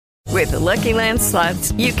With the Lucky Land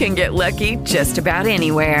Slots, you can get lucky just about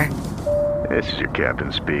anywhere. This is your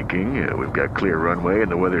captain speaking. We've got clear runway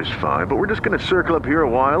and the weather's fine, but we're just going to circle up here a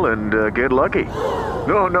while and get lucky.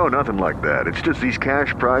 No, nothing like that. It's just these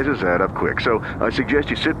cash prizes add up quick. So I suggest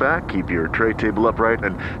you sit back, keep your tray table upright,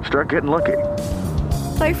 and start getting lucky.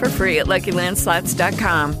 Play for free at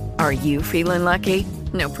LuckyLandSlots.com. Are you feeling lucky?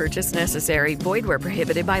 No purchase necessary. Void where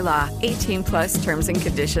prohibited by law. 18 plus terms and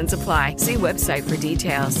conditions apply. See website for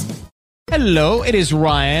details. Hello, it is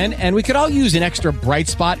Ryan, and we could all use an extra bright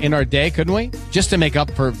spot in our day, couldn't we? Just to make up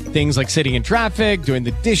for things like sitting in traffic, doing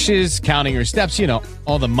the dishes, counting your steps, you know,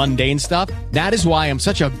 all the mundane stuff. That is why I'm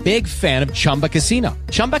such a big fan of Chumba Casino.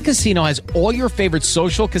 Chumba Casino has all your favorite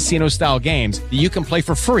social casino-style games that you can play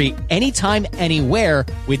for free anytime, anywhere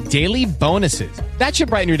with daily bonuses. That should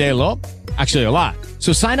brighten your day a little. Actually, a lot.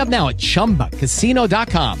 So sign up now at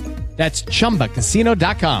ChumbaCasino.com. That's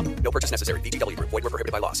ChumbaCasino.com. No purchase necessary. VGW Group. Void where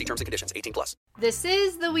prohibited by law. See terms and conditions. 18 plus. This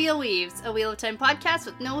is The Wheel Weaves, a Wheel of Time podcast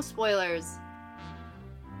with no spoilers.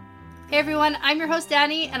 Hey everyone, I'm your host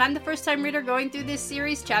Danny, and I'm the first time reader going through this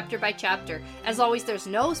series chapter by chapter. As always, there's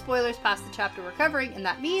no spoilers past the chapter we're covering, and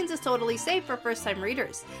that means it's totally safe for first time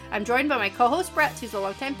readers. I'm joined by my co-host Brett, who's a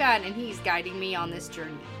longtime fan, and he's guiding me on this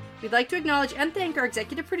journey. We'd like to acknowledge and thank our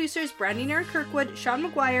executive producers, Brandon Aaron Kirkwood, Sean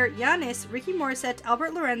McGuire, Yanis, Ricky Morissette,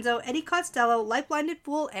 Albert Lorenzo, Eddie Costello, Life-Blinded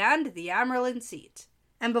Fool, and the Amaryllin Seat.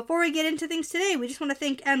 And before we get into things today, we just want to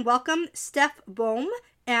thank and welcome Steph Bohm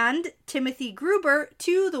and Timothy Gruber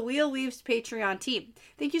to the Wheel Weaves Patreon team.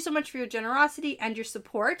 Thank you so much for your generosity and your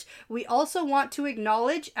support. We also want to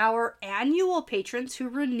acknowledge our annual patrons who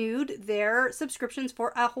renewed their subscriptions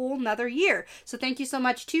for a whole nother year. So thank you so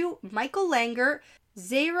much to Michael Langer,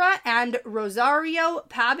 Zaira and Rosario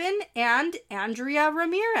Pabin, and Andrea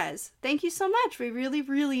Ramirez. Thank you so much. We really,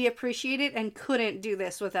 really appreciate it and couldn't do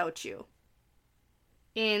this without you.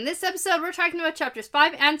 In this episode, we're talking about chapters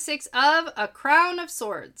 5 and 6 of A Crown of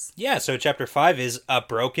Swords. Yeah, so chapter 5 is A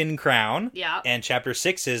Broken Crown. Yeah. And chapter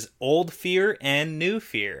 6 is Old Fear and New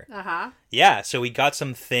Fear. Uh-huh. Yeah, so we got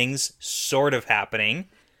some things sort of happening.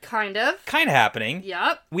 Kind of happening.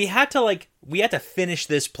 Yep. We had to finish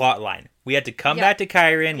this plot line. We had to come back to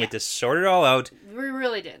Kyrian. We had to sort it all out. We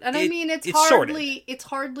really did. And it's hardly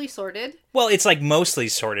sorted. Well, it's like mostly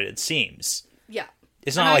sorted, it seems. Yeah.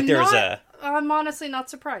 It's not like there's a... I'm honestly not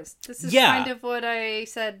surprised. This is kind of what I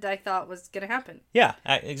said I thought was going to happen. Yeah,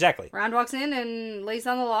 exactly. Rand walks in and lays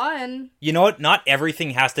down the law and... You know what? Not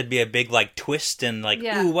everything has to be a big, twist and,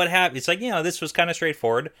 ooh, what happened? It's like, this was kind of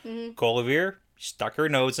straightforward. Mm-hmm. Colivir stuck her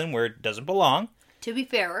nose in where it doesn't belong. To be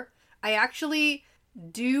fair, I actually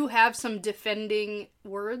do have some defending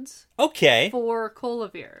words. Okay. For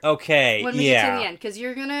Colivir. Okay, when we get to the end, because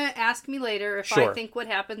you're going to ask me later if I think what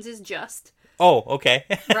happens is just. Oh, okay.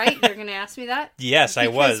 Right? You're going to ask me that? Yes, I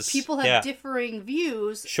was. Because people have differing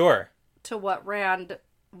views. Sure. To what Rand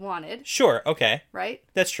wanted. Sure, okay. Right?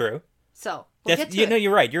 That's true. So, we'll get to it. No,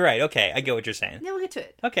 you're right. Okay, I get what you're saying. Yeah, we'll get to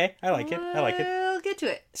it. Okay, I like it. We'll get to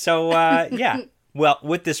it. So, yeah. Well,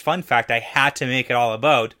 with this fun fact, I had to make it all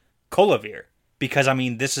about Colivir. Because,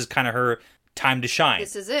 this is kind of her time to shine.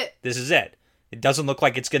 This is it. It doesn't look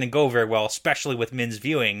like it's going to go very well, especially with Min's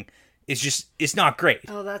viewing. It's not great.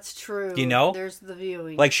 Oh, that's true. You know? There's the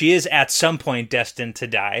viewing. She is at some point destined to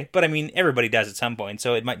die. But, everybody does at some point,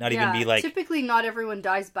 so it might not even be typically not everyone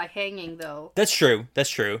dies by hanging, though. That's true.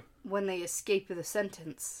 When they escape the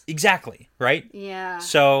sentence. Exactly, right? Yeah.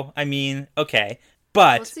 So, okay.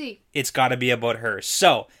 But we'll see. It's got to be about her.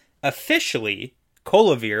 So, officially,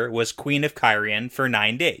 Colivir was Queen of Kyrian for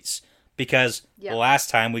 9 days. Because last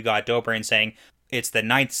time we got Dobrain saying it's the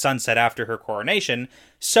 9th sunset after her coronation.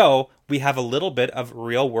 So, we have a little bit of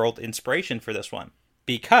real-world inspiration for this one.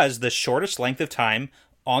 Because the shortest length of time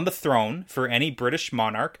on the throne for any British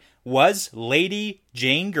monarch was Lady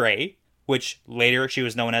Jane Grey, which later she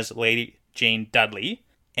was known as Lady Jane Dudley,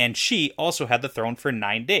 and she also had the throne for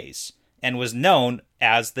 9 days, and was known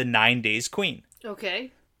as the 9 Days Queen.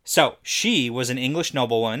 Okay. So, she was an English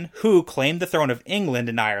noblewoman who claimed the throne of England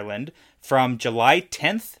and Ireland from July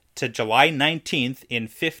 10th to July 19th in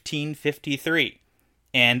 1553.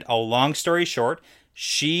 And a long story short,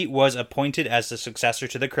 she was appointed as the successor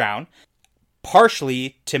to the crown,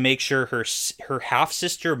 partially to make sure her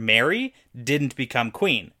half-sister Mary didn't become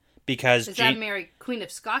queen. Because is that Mary, Queen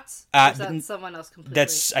of Scots? Or is that someone else completely?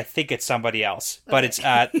 I think it's somebody else. But it's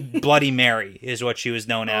Bloody Mary is what she was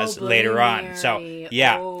known as later on. So,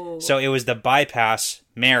 yeah. Oh. So it was the bypass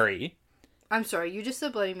Mary. I'm sorry, you just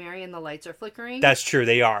said Bloody Mary and the lights are flickering? That's true,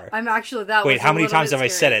 they are. I'm actually, that Wait, was how many times have I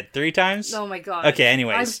said it? 3 times? Oh my god. Okay,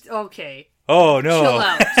 anyways. Okay. Oh, no. Chill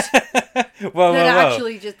out. whoa.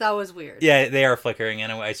 Actually, that was weird. Yeah, they are flickering,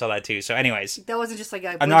 and I saw that too. So anyways. That wasn't just like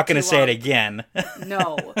I'm not going to say it again.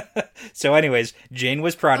 No. So anyways, Jane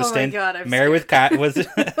was Protestant. Oh my God, Mary was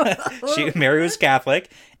Mary was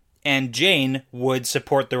Catholic, and Jane would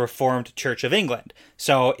support the Reformed Church of England.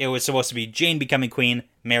 So it was supposed to be Jane becoming queen,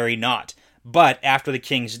 Mary not. But after the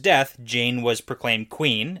king's death, Jane was proclaimed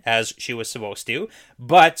queen, as she was supposed to.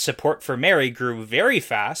 But support for Mary grew very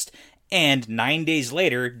fast, and 9 days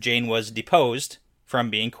later, Jane was deposed from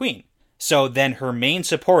being queen. So then her main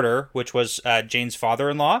supporter, which was Jane's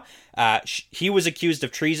father-in-law, he was accused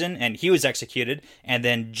of treason, and he was executed. And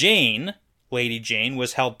then Jane, Lady Jane,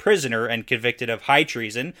 was held prisoner and convicted of high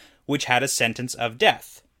treason, which had a sentence of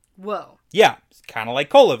death. Whoa. Yeah, kind of like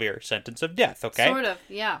Colivir, sentence of death, okay? Sort of,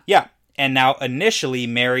 yeah. Yeah. And now, initially,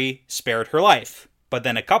 Mary spared her life. But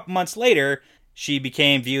then a couple months later, she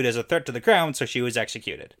became viewed as a threat to the crown, so she was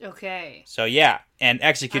executed. Okay. So, yeah. And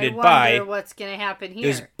executed I wonder what's going to happen here. It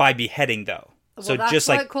was by beheading, though. Well, so that's just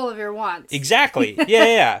what like Colivir wants. Exactly.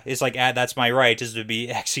 Yeah. It's like, that's my right, is to be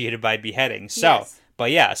executed by beheading. So, yes.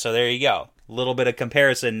 But yeah, so there you go. A little bit of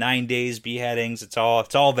comparison. 9 days, beheadings, it's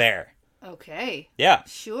all there. Okay. Yeah.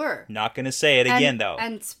 Sure. Not going to say it again, though.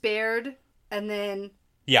 And spared, and then...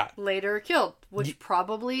 Yeah. Later killed, which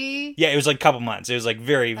probably... Yeah, it was like a couple months. It was like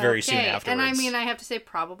very, very soon afterwards. And I mean, I have to say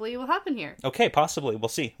probably will happen here. Okay, possibly. We'll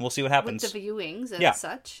see. We'll see what happens. With the viewings and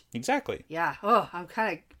such. Exactly. Yeah. Oh, I'm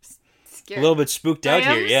kind of scared. A little bit spooked out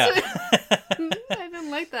here, yeah. I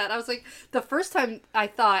didn't like that. I was like, the first time I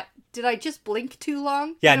thought, did I just blink too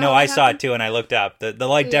long? Yeah, no, I saw it too and I looked up. The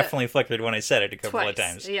light definitely flickered when I said it a couple of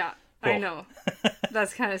times. Yeah. Cool. I know.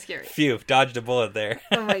 That's kind of scary. Phew, dodged a bullet there.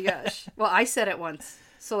 Oh my gosh. Well, I said it once.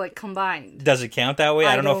 So, like, combined. Does it count that way?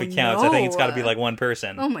 I don't know if it counts. Know. I think it's got to be, like, one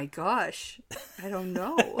person. Oh, my gosh. I don't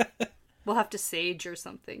know. We'll have to sage or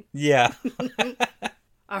something. Yeah.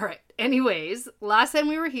 All right. Anyways, last time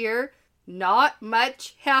we were here, not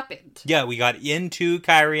much happened. Yeah, we got into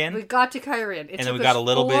Cairhien. We got to Cairhien. And then we got a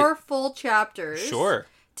little bit... 4 full chapters. Sure.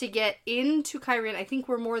 To get into Cairhien. I think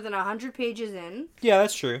we're more than 100 pages in. Yeah,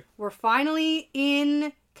 that's true. We're finally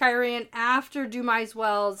in Cairhien after Dumais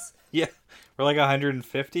Wells. Yeah. We're like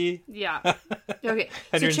 150? Yeah. Okay.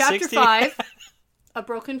 So chapter 5, A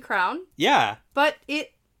Broken Crown. Yeah. But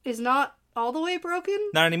it is not all the way broken?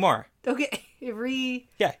 Not anymore. Okay.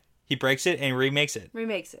 Yeah. He breaks it and remakes it.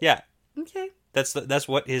 Remakes it. Yeah. Okay. That's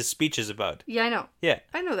what his speech is about. Yeah, I know. Yeah.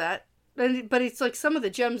 I know that. But it's like some of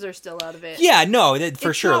the gems are still out of it. Yeah, no,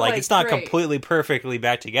 for sure. Like it's not great. completely perfectly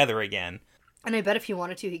back together again. And I bet if he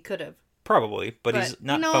wanted to, he could have. Probably, but he's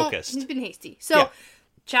not focused. He's been hasty. So,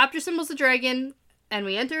 chapter symbol's the dragon, and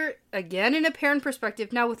we enter again in a parent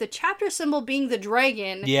perspective. Now, with the chapter symbol being the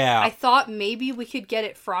dragon, I thought maybe we could get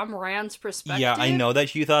it from Rand's perspective. Yeah, I know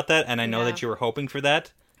that you thought that, and I know that you were hoping for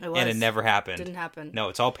that. And it never happened. Didn't happen. No,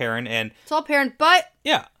 it's all parent, and... It's all parent, but...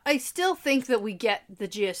 Yeah. I still think that we get the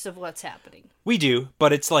gist of what's happening. We do,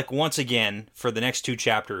 but it's like, once again, for the next 2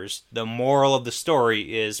 chapters, the moral of the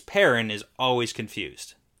story is Perrin is always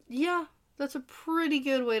confused. Yeah, that's a pretty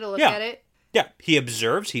good way to look at it. Yeah, he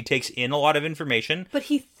observes, he takes in a lot of information. But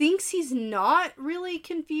he thinks he's not really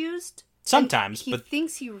confused. Sometimes, but... He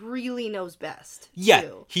thinks he really knows best. Yeah,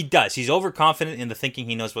 too. He does. He's overconfident in the thinking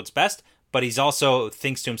he knows what's best, but he's also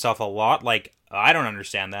thinks to himself a lot, like, I don't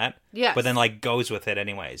understand that. Yeah. But then, like, goes with it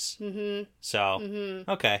anyways. Mm-hmm. So,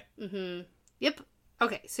 okay. Mm-hmm. Yep.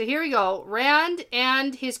 Okay, so here we go. Rand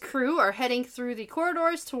and his crew are heading through the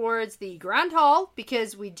corridors towards the Grand Hall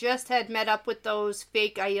because we just had met up with those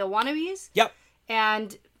fake Aiel wannabes. Yep.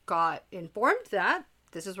 And got informed that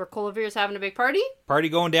this is where Colivir is having a big party. Party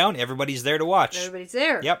going down. Everybody's there to watch. Everybody's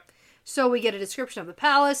there. Yep. So we get a description of the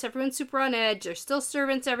palace. Everyone's super on edge. There's still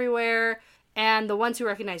servants everywhere. And the ones who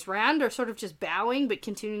recognize Rand are sort of just bowing but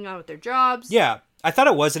continuing on with their jobs. Yeah. I thought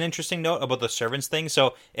it was an interesting note about the servants thing.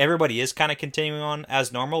 So everybody is kind of continuing on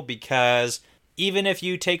as normal because even if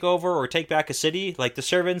you take over or take back a city, like the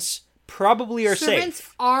servants probably are safe. Servants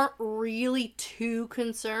aren't really too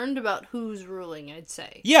concerned about who's ruling, I'd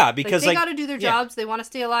say. Yeah, because they got to do their jobs. They want to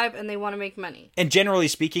stay alive and they want to make money. And generally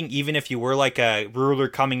speaking, even if you were like a ruler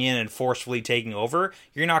coming in and forcefully taking over,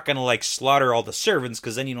 you're not going to like slaughter all the servants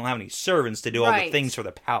because then you don't have any servants to do all the things for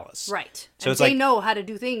the palace. Right. So and it's they know how to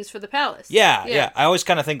do things for the palace. Yeah. I always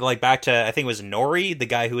kind of think like back to, I think it was Nori, the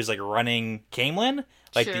guy who was like running Camelin.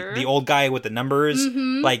 Like the old guy with the numbers.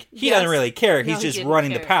 Mm-hmm. Like, he doesn't really care. He's just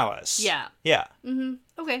running the palace. Yeah. Yeah. Mm-hmm.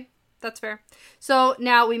 Okay. That's fair. So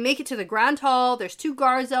now we make it to the Grand Hall. There's 2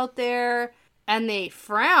 guards out there. And they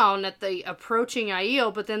frown at the approaching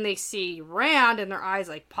Aiel. But then they see Rand and their eyes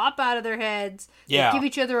like pop out of their heads. They give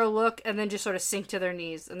each other a look and then just sort of sink to their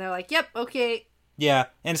knees. And they're like, yep, okay. Yeah,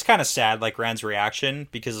 and it's kind of sad, like, Rand's reaction,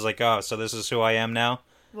 because it's like, oh, so this is who I am now?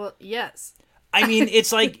 Well, yes. I mean,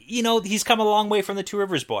 it's like, he's come a long way from the Two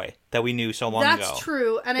Rivers boy that we knew so long ago. That's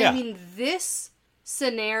true, and I mean, this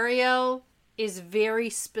scenario is very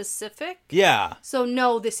specific. Yeah. So,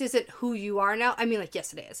 no, this isn't who you are now. I mean, like,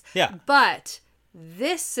 yes, it is. Yeah. But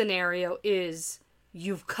this scenario is...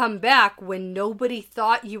 You've come back when nobody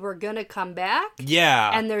thought you were going to come back.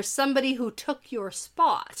 Yeah. And there's somebody who took your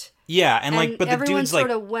spot. Yeah, and like, but the everyone dude's like...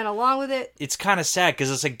 sort of went along with it. It's kind of sad, because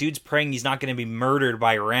it's like, dude's praying he's not going to be murdered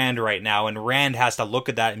by Rand right now, and Rand has to look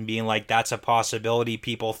at that and being like, that's a possibility,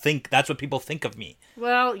 that's what people think of me.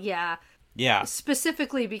 Well, yeah. Yeah.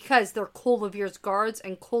 Specifically because they're Colavir's guards,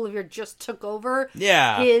 and Colavir just took over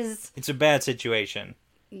It's a bad situation.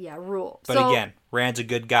 Yeah, rule. But again, Rand's a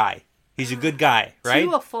good guy. He's a good guy, right?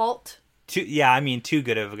 To a fault. Too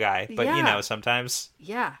good of a guy. But, sometimes...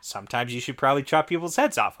 Yeah. Sometimes you should probably chop people's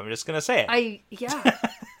heads off. I'm just going to say it.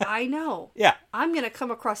 I know. Yeah. I'm going to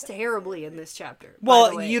come across terribly in this chapter.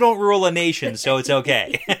 Well, you don't rule a nation, so it's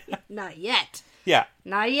okay. Not yet. Yeah.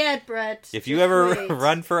 Not yet, Brett. If you ever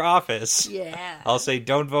run for office, I'll say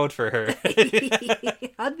don't vote for her.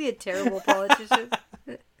 I'd be a terrible politician.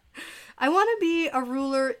 I want to be a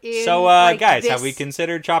ruler in... So, guys, have we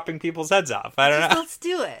considered chopping people's heads off? I don't know. Let's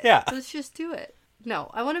do it. Yeah. Let's just do it.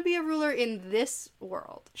 No, I want to be a ruler in this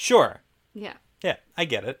world. Sure. Yeah. Yeah, I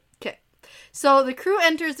get it. Okay. So the crew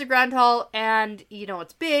enters the Grand Hall, and,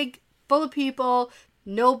 it's big, full of people,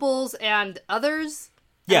 nobles, and others.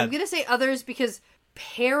 Yeah. I'm going to say others because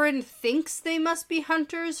Perrin thinks they must be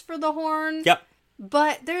hunters for the horn. Yep.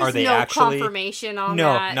 But there's confirmation on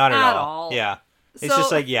that. No, not at all. Yeah. It's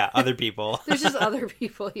just like, other people. There's just other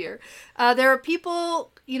people here. There are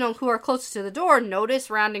people, who are close to the door, notice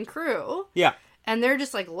Rand and crew. Yeah. And they're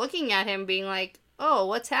just, like, looking at him, being like, oh,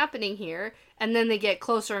 what's happening here? And then they get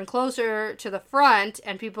closer and closer to the front,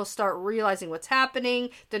 and people start realizing what's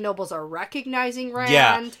happening. The nobles are recognizing Rand.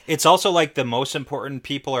 Yeah. It's also like the most important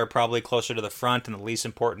people are probably closer to the front, and the least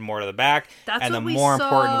important more to the back. That's and what the we more saw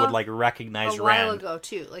important would, like, recognize a Rand. while ago,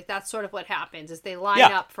 too. Like, that's sort of what happens, is they line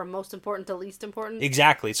up from most important to least important.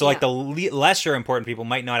 Exactly. So, like, the lesser important people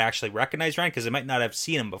might not actually recognize Rand, because they might not have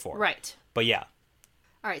seen him before. Right. But, yeah.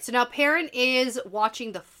 All right, so now Perrin is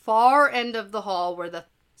watching the far end of the hall where the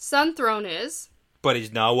Sun Throne is. But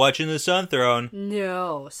he's not watching the Sun Throne.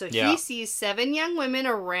 No. So he sees 7 young women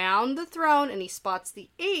around the throne, and he spots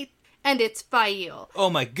the 8th, and it's Fail.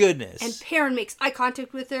 Oh my goodness. And Perrin makes eye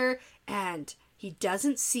contact with her, and he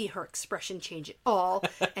doesn't see her expression change at all,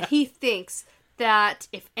 and he thinks that,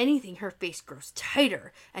 if anything, her face grows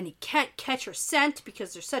tighter, and he can't catch her scent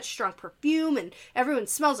because there's such strong perfume, and everyone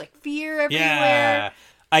smells like fear everywhere. Yeah.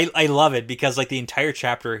 I love it, because, like, the entire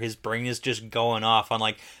chapter, his brain is just going off on,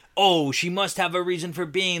 like, oh, she must have a reason for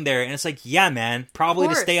being there. And it's like, yeah, man, probably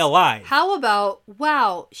to stay alive. How about,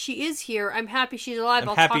 wow, she is here. I'm happy she's alive.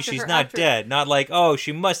 I'm happy she's not dead. Not like, oh,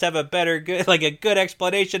 she must have a good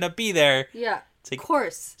explanation to be there. Yeah. It's like, of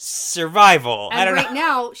course. Survival. And I don't right know.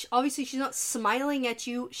 now, obviously she's not smiling at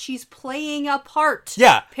you. She's playing a part.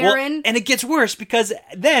 Yeah. Perrin. Well, and it gets worse, because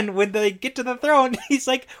then when they get to the throne, he's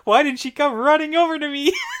like, why didn't she come running over to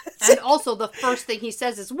me? And also the first thing he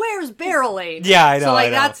says is, where's Barrelade? Yeah, I know. So, I know.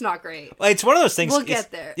 that's not great. Well, it's one of those things. We'll get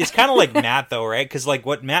there. It's kind of like Matt, though, right? Because, like,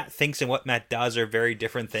 what Matt thinks and what Matt does are very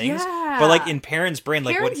different things. Yeah. But, like, in Perrin's brain,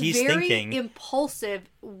 like, Perrin's what he's very thinking... impulsive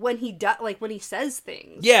when he when he says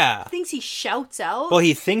things. Yeah. Things he shouts out. Well,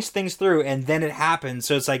 he thinks things through, and then it happens.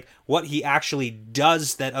 So it's like, what he actually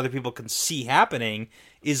does that other people can see happening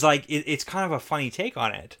is, like, it's kind of a funny take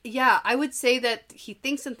on it. Yeah, I would say that he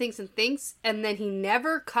thinks and thinks and thinks, and then he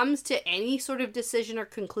never comes to any sort of decision or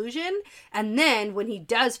conclusion. And then, when he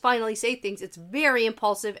does finally say things, it's very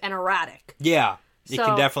impulsive and erratic. Yeah, it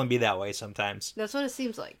can definitely be that way sometimes. That's what it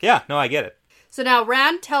seems like. Yeah, no, I get it. So now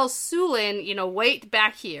Rand tells Sulin, wait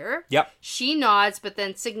back here. Yep. She nods, but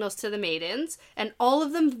then signals to the maidens, and all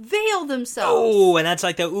of them veil themselves. Oh, and that's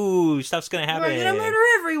like stuff's gonna happen. We're gonna murder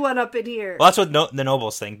everyone up in here. Well, that's what the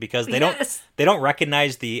nobles think, because they don't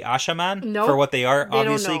recognize the Ashaman for what they are,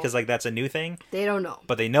 obviously, because, like, that's a new thing. They don't know.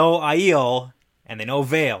 But they know Aiel, and they know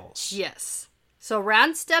veils. Yes. So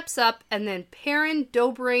Rand steps up, and then Perrin,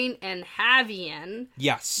 Dobrain, and Havian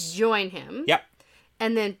join him. Yep.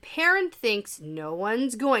 And then Perrin thinks no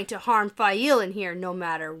one's going to harm Fail in here, no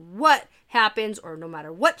matter what happens, or no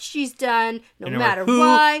matter what she's done, no matter who,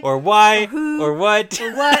 why, or why, or who, or what,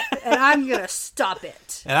 and I'm gonna stop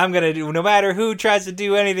it. And I'm gonna do, no matter who tries to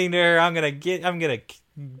do anything to her, I'm gonna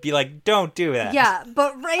be like, don't do that. Yeah,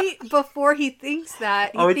 but right before he thinks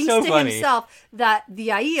that, he thinks so to funny. himself that the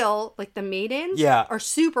Aiel, like the maidens, are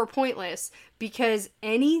super pointless because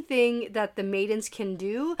anything that the maidens can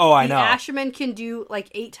do, the Ashermen can do like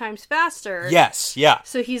 8 times faster. Yes, yeah.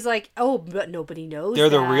 So he's like, oh, but nobody knows They're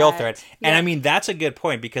the that. real threat. Yeah. And I mean, that's a good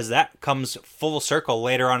point because that comes full circle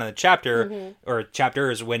later on in the chapter, or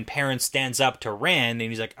chapters, when Perrin stands up to Rand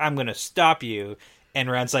and he's like, I'm going to stop you. And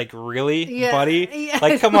Rand's like, really, buddy? Yeah.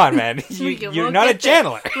 Like, come on, man. You're not a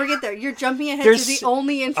channeler. We'll get there. You're jumping ahead to the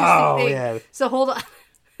only interesting thing. Yeah. So hold on.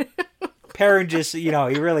 Perrin just, he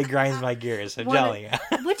really grinds my gears. I'm telling you.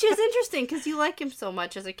 Which is interesting because you like him so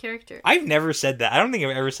much as a character. I've never said that. I don't think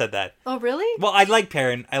I've ever said that. Oh, really? Well, I like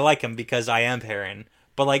Perrin. I like him because I am Perrin.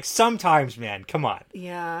 But, like, sometimes, man, come on.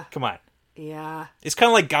 Yeah. Come on. Yeah. It's kind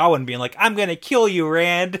of like Gawain being like, I'm going to kill you,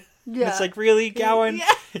 Rand. Yeah. It's like, really, Gawain?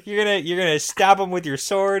 Yeah. You're gonna stab him with your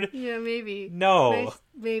sword? Yeah, maybe. No.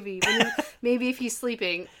 Maybe. Maybe if he's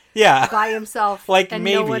sleeping. Yeah. By himself. Like, and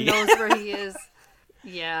maybe. no one knows where he is.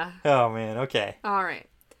 Yeah. Oh, man. Okay. All right.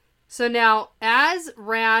 So now, as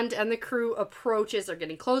Rand and the crew approaches, they're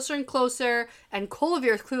getting closer and closer, and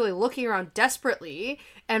Kolivir is clearly looking around desperately,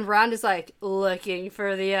 and Rand is like, looking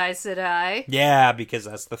for the Aes Sedai. Yeah, because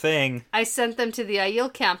that's the thing. I sent them to the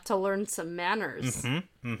Aiel camp to learn some manners.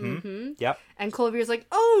 Yep. And Kolivir's like,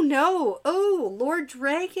 oh no, oh, Lord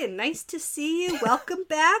Dragon, nice to see you, welcome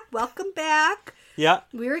back, welcome back. Yeah.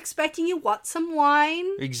 We were expecting you. Want some wine?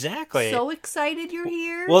 Exactly. So excited you're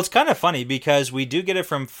here. Well, it's kind of funny because we do get it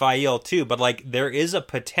from Fael too, but like there is a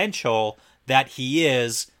potential that he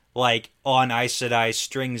is like on Aes Sedai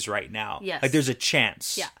strings right now. Yes. Like there's a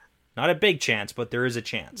chance. Yeah. Not a big chance, but there is a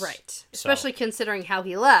chance. Right. Especially considering how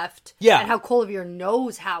he left. Yeah. And how Kolivir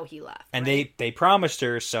knows how he left. And right? they promised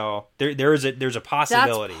her, so there's a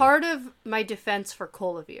possibility. That's part of my defense for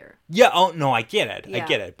Kolivir. Yeah, oh no, I get it. Yeah. I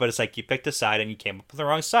get it. But it's like you picked a side and you came up with the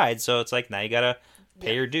wrong side, so it's like now you gotta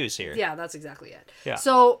pay your dues here. Yeah, that's exactly it. Yeah.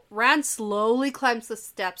 So Rand slowly climbs the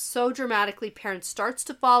steps so dramatically. Perrin starts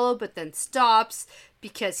to follow, but then stops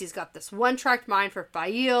because he's got this one-track mind for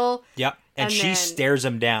Fael. Yep. And she stares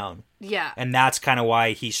him down. Yeah. And that's kind of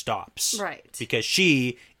why he stops. Right. Because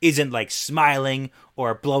she isn't like smiling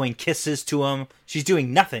or blowing kisses to him. She's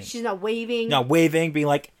doing nothing. She's not waving. Not waving, being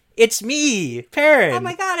like, it's me, Perrin. Oh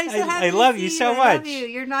my god, I'm so happy I to love see you so I much. love you.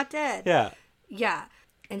 You're not dead. Yeah. Yeah.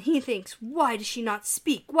 And he thinks, why does she not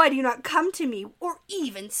speak? Why do you not come to me or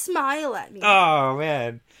even smile at me? Oh,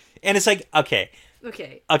 man. And it's like, okay.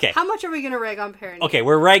 How much are we going to rag on Perrin? Okay,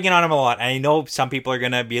 we're ragging on him a lot. I know some people are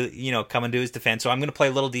going to be, coming to his defense, so I'm going to play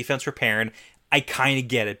a little defense for Perrin. I kind of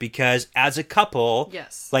get it, because as a couple,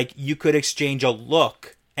 yes, like, you could exchange a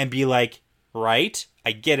look and be like, right?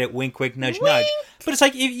 I get it, wink, wink, nudge, nudge. But it's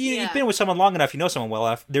like, if you've been with someone long enough, you know someone well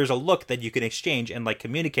enough, there's a look that you can exchange and, like,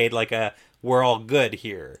 communicate like we're all good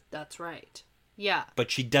here. That's right. Yeah.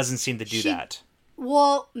 But she doesn't seem to do that.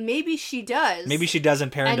 Well, maybe she does. Maybe she does,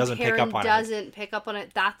 and Perrin doesn't pick up on it. doesn't pick up on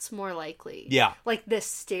it. That's more likely. Yeah. Like, the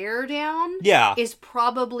stare down is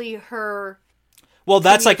probably her... Well,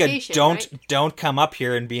 that's like don't come up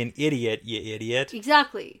here and be an idiot, you idiot.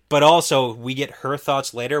 Exactly. But also, we get her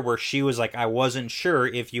thoughts later where she was like, I wasn't sure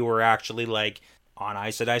if you were actually, like, on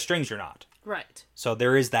Aes Sedai strings or not. Right. So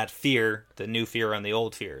there is that fear, the new fear and the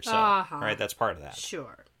old fear. So, right, that's part of that.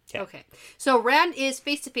 Sure. Okay. So Rand is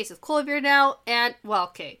face-to-face with Kolivir now, and,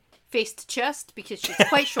 face to chest, because she's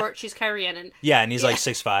quite short. She's Kyrianan. Yeah, and he's like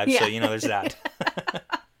 6'5", so, there's that.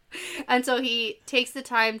 And so he takes the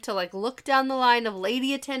time to, like, look down the line of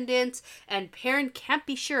lady attendants, and Perrin can't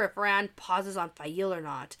be sure if Rand pauses on Fael or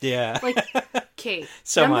not. Yeah. Like, okay,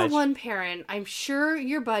 so number one, Perrin, I'm sure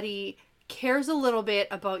your buddy cares a little bit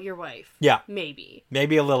about your wife. Yeah. Maybe.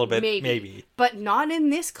 Maybe a little bit. Maybe. But not in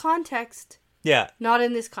this context. Yeah. Not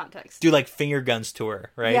in this context. Do, like, finger guns to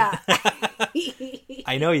her, right? Yeah.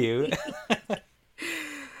 I know you.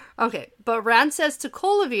 Okay, but Rand says to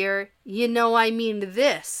Kolivir, I mean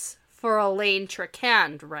this for Elaine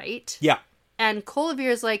Trakand, right? Yeah. And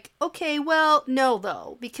Kolivir's like, okay, well, no,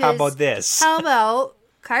 though. Because how about this? How about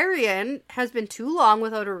Cairhien has been too long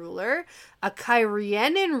without a ruler, a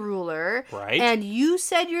Cairhienan ruler, right? And you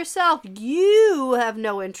said yourself you have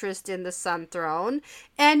no interest in the Sun Throne,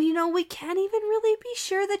 and we can't even really be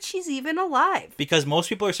sure that she's even alive. Because most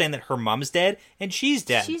people are saying that her mom's dead and she's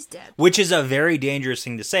dead. She's dead. Which is a very dangerous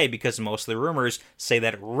thing to say, because most of the rumors say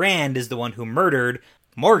that Rand is the one who murdered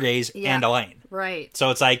Morghese and Elaine. Right. So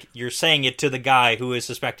it's like you're saying it to the guy who is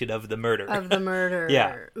suspected of the murder.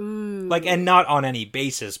 Yeah. Ooh. Like, and not on any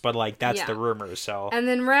basis, but like that's the rumor, so. And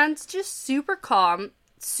then Rand's just super calm,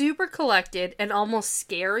 super collected and almost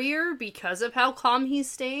scarier because of how calm he's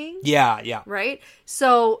staying. Yeah. Right?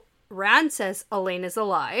 So Rand says Elaine is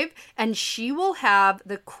alive, and she will have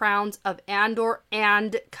the crowns of Andor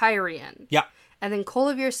and Kyrian. Yeah. And then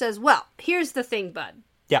Colivir says, well, here's the thing, bud.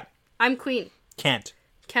 Yeah. I'm queen. Can't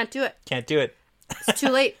do it. Can't do it. It's too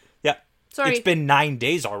late. Yeah. Sorry. It's been 9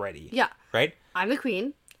 days already. Yeah. Right? I'm the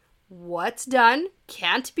queen. What's done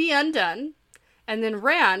can't be undone. And then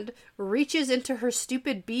Rand reaches into her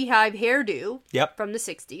stupid beehive hairdo from the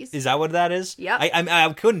 60s. Is that what that is? Yep.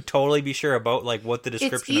 I couldn't totally be sure about like what the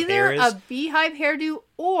description of hair is. It's either a beehive hairdo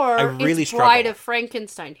or it's Bride of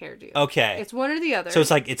Frankenstein hairdo. Okay. It's one or the other. So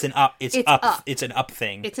it's like it's an up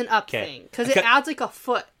thing. It's an up thing because it adds like a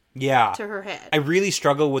foot to her head. I really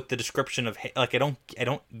struggle with the description of like I don't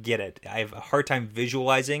get it. I have a hard time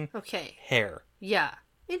visualizing hair. Yeah.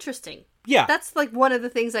 Interesting. Yeah. That's like one of the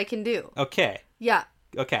things I can do. Okay. Yeah.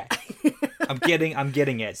 Okay. I'm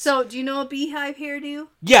getting it. So, do you know a beehive hairdo?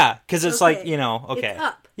 Yeah, because it's like, okay. It's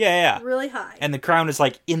up. Yeah. Really high. And the crown is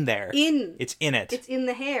like in there. It's in it. It's in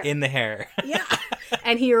the hair. In the hair. Yeah.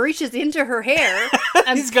 And he reaches into her hair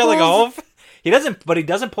and he's got like a whole... He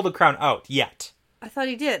doesn't pull the crown out yet. I thought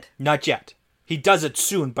he did. Not yet. He does it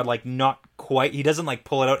soon, but like not quite. He doesn't like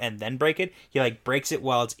pull it out and then break it. He like breaks it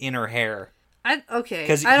while it's in her hair.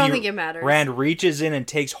 Because I don't think it matters. Rand reaches in and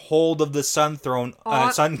takes hold of the sun crown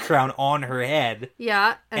on her head.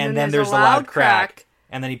 Yeah, and then there's a loud crack,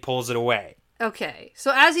 and then he pulls it away. Okay,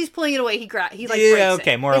 so as he's pulling it away, he breaks it.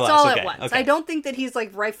 Okay, more or less. It's all at once. Okay. I don't think that he's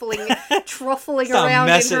like truffling around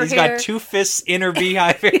in her He's hair. got 2 fists in her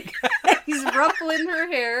beehive. He's ruffling her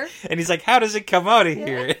hair, and he's like, "How does it come out of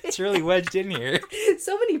here? It's really wedged in here."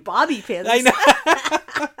 So many bobby pins. I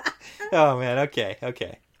know. Oh man.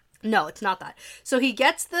 Okay. No, it's not that. So he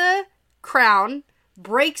gets the crown,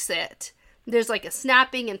 breaks it. There's like a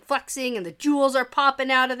snapping and flexing, and the jewels are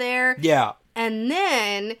popping out of there. Yeah. And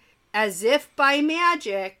then, as if by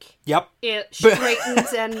magic, it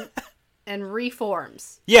straightens and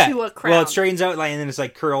reforms to a crown. Well, it straightens out, and then it's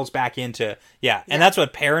like curls back into... Yeah, and that's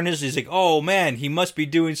what Perrin is. He's like, oh man, he must be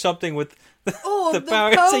doing something with the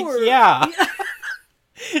power. It's like, yeah.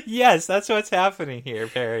 Yes, that's what's happening here,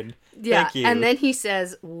 Perrin. Yeah, Thank you. And then he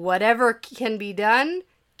says, whatever can be done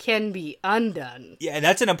can be undone. Yeah, and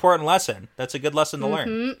that's an important lesson. That's a good lesson to learn.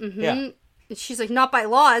 Mm-hmm. Yeah. And she's like, not by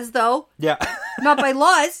laws, though. Yeah. Not by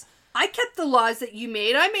laws. I kept the laws that you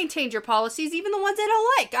made. I maintained your policies, even the ones I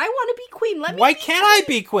don't like. I want to be queen. Why can't I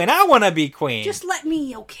be queen? I want to be queen. Just let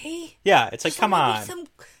me, okay? Yeah, it's like, come on.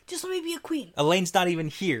 Just let me be a queen. Elaine's not even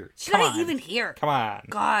here. She's not even here. Come on.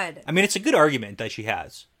 God. I mean, it's a good argument that she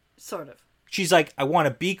has. Sort of. She's like, I want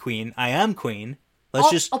to be queen. I am queen.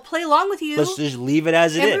 I'll play along with you. Let's just leave it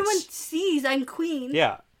as it is. Everyone sees I'm queen.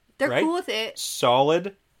 Yeah. They're cool with it.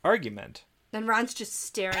 Solid argument. And Ron's just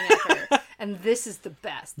staring at her. And this is the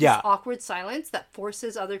best. This awkward silence that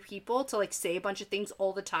forces other people to like say a bunch of things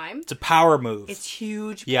all the time. It's a power move. It's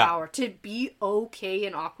huge power. To be okay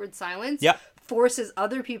in awkward silence forces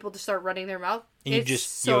other people to start running their mouth. And you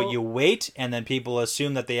just, you wait, and then people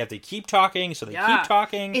assume that they have to keep talking, so they keep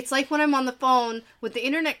talking. It's like when I'm on the phone with the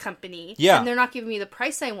internet company, and they're not giving me the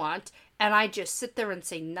price I want, and I just sit there and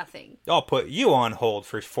say nothing. I'll put you on hold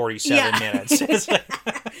for 47 minutes.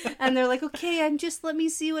 And they're like, okay, let me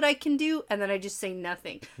see what I can do, and then I just say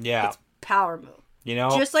nothing. Yeah. It's power move. You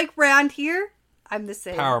know? Just like Rand here, I'm the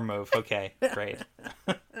same. Power move, okay, great.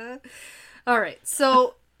 All right,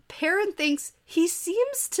 so... Perrin thinks he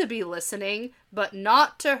seems to be listening, but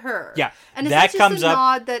not to her. Yeah, and that comes up.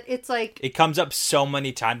 Nod that it's like it comes up so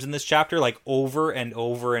many times in this chapter, like over and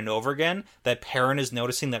over and over again, that Perrin is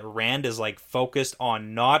noticing that Rand is like focused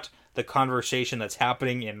on not the conversation that's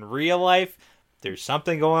happening in real life. There's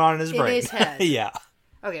something going on in his brain. In his head. Yeah.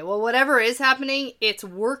 Okay, well, whatever is happening, it's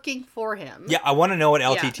working for him. Yeah, I want to know what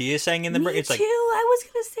LTT is saying in the brain. It's too. I was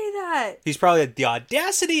going to say that. He's probably like, the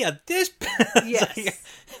audacity of this. Yes.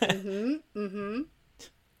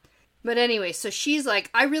 But anyway, so she's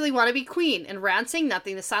like, I really want to be queen. And Rand's saying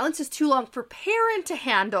nothing. The silence is too long for Perrin to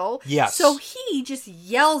handle. Yes. So he just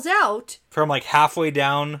yells out. From like halfway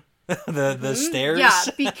down the stairs. Yeah,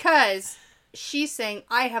 because she's saying,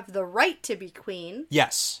 I have the right to be queen.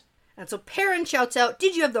 Yes. And so Perrin shouts out,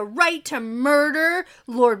 did you have the right to murder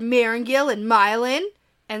Lord Marengil and Myelin?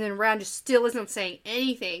 And then Rand just still isn't saying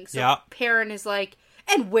anything. So Perrin is like,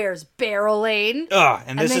 and where's Barrowlane? Ugh,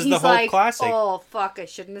 and this is the whole classic. Oh, fuck, I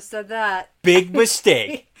shouldn't have said that. Big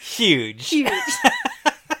mistake. Huge.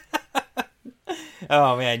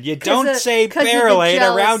 Oh, man, you don't say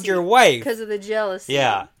Barrowlane around your wife. Because of the jealousy.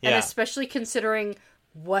 Yeah. And especially considering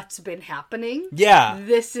what's been happening. Yeah.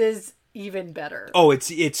 This is... even better. Oh,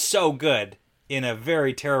 it's so good. in a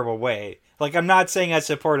very terrible way. Like, I'm not saying I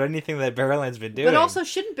support anything that Barrowland's been doing. But also,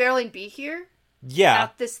 shouldn't Barrowland be here? Yeah.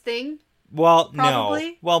 At this thing? Well,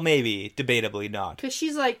 Probably? no. Well, maybe. Debatably not. Because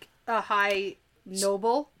she's like a high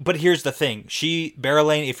noble. But here's the thing.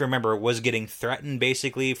 Barrowland, if you remember, was getting threatened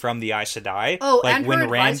basically from the Aes Sedai. Oh, like, and when her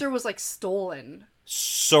advisor was like stolen.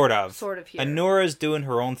 Sort of. Sort of here. Anora's doing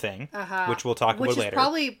her own thing, which we'll talk about later. Which is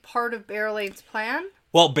probably part of Barrowland's plan.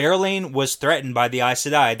 Well, Barrowland was threatened by the Aes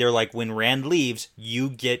Sedai. They're like, when Rand leaves, you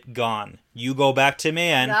get gone. You go back to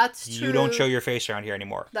Man. That's true. You don't show your face around here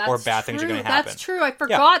anymore. Or bad things are going to happen. That's true. I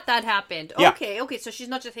forgot that happened. Yeah. Okay. So she's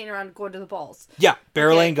not just hanging around going to the balls. Yeah,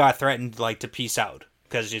 Barrowland got threatened like to peace out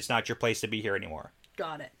because it's not your place to be here anymore.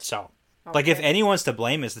 Got it. So, like, if anyone's to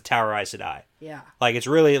blame, is the Tower Aes Sedai. Yeah. Like, it's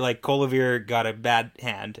really, like, Colivir got a bad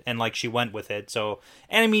hand, and, like, she went with it, so...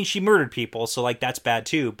 And, I mean, she murdered people, so, like, that's bad,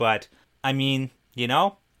 too, but, I mean, you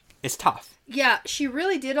know, it's tough. Yeah, she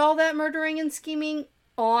really did all that murdering and scheming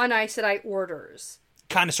on Aes Sedai orders.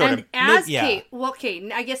 Kind of, sort and of. As yeah.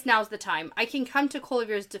 I guess now's the time. I can come to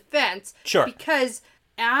Colivir's defense. Sure. Because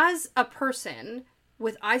as a person,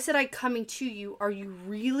 with Aes Sedai coming to you, are you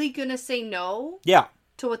really going to say no? Yeah.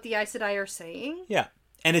 To what the Aes Sedai are saying? Yeah.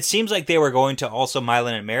 And it seems like they were going to also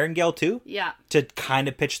Mylan and Marengale, too. Yeah. To kind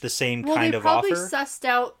of pitch the same kind of offer. Well, they probably sussed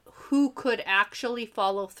out who could actually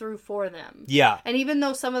follow through for them. Yeah. And even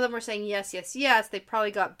though some of them were saying yes, yes, yes, they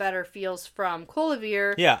probably got better feels from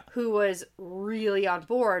Colivir, who was really on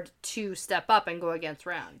board to step up and go against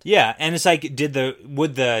Rand. Yeah, and it's like,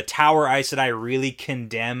 would the Tower Aes Sedai really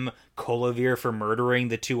condemn Colivir for murdering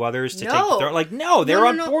the two others to take the throne? Like, no, they're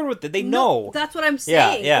on board with it. They know. That's what I'm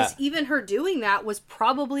saying. Yeah. Because even her doing that was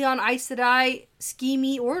probably on Aes Sedai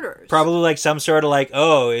schemey orders. Probably like some sort of like,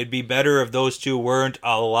 oh, it'd be better if those two weren't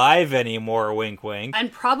alive anymore, wink wink.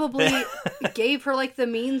 And probably gave her like the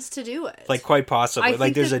means to do it. Like, quite possibly.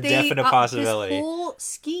 Like, there's a definite possibility. This whole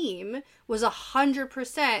scheme was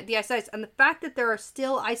 100% the Aes Sedai. And the fact that there are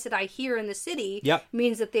still Aes Sedai here in the city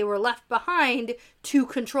means that they were left behind to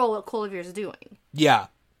control what Colivir is doing. Yeah.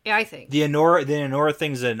 Yeah, I think. The Anora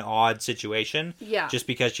thing's an odd situation. Yeah. Just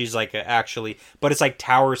because she's like actually... But it's like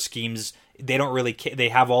tower schemes... They don't really... They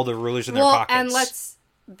have all the rulers in their pockets. And let's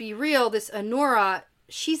be real. This Anora,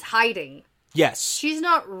 she's hiding. Yes. She's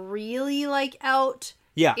not really, like, out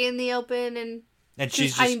in the open, and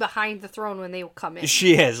she's hiding behind the throne when they come in.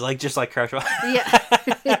 She is, like, just like Crouch.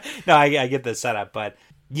 Yeah. No, I get the setup, but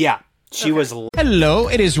yeah. She was... Hello,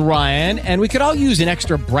 it is Ryan, and we could all use an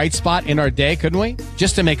extra bright spot in our day, couldn't we?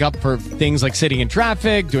 Just to make up for things like sitting in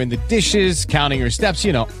traffic, doing the dishes, counting your steps,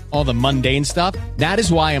 you know, all the mundane stuff. That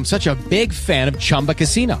is why I'm such a big fan of Chumba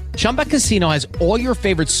Casino. Chumba Casino has all your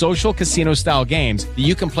favorite social casino-style games that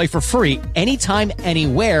you can play for free anytime,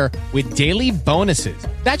 anywhere with daily bonuses.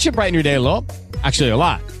 That should brighten your day a little. Actually, a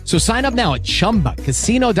lot. So sign up now at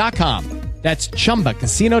ChumbaCasino.com. That's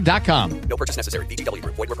ChumbaCasino.com. No purchase necessary. VGW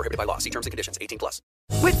Group. Void where prohibited by law. See terms and conditions. 18+.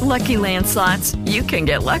 With Lucky Land Slots, you can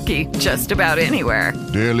get lucky just about anywhere.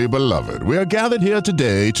 Dearly beloved, we are gathered here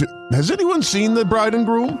today to... Has anyone seen the bride and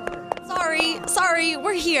groom? Sorry,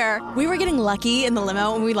 we're here. We were getting lucky in the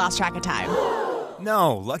limo and we lost track of time.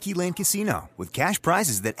 No, Lucky Land Casino. With cash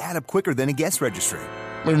prizes that add up quicker than a guest registry.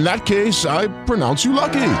 In that case, I pronounce you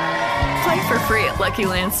lucky. Play for free at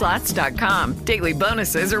LuckyLandSlots.com. Daily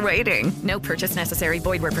bonuses are waiting. No purchase necessary.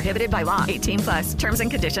 Void where prohibited by law. 18+. Terms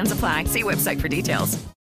and conditions apply. See website for details.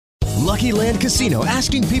 Lucky Land Casino,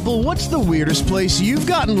 asking people, what's the weirdest place you've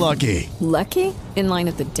gotten lucky? Lucky? In line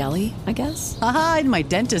at the deli, I guess? Aha, in my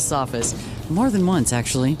dentist's office. More than once,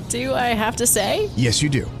 actually. Do I have to say? Yes, you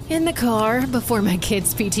do. In the car before my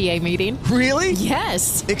kids' PTA meeting. Really?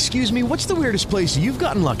 Yes. Excuse me, what's the weirdest place you've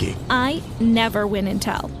gotten lucky? I never win and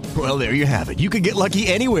tell. Well, there you have it. You can get lucky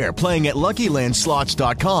anywhere, playing at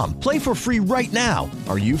LuckyLandSlots.com. Play for free right now.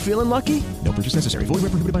 Are you feeling lucky? No purchase necessary. Void where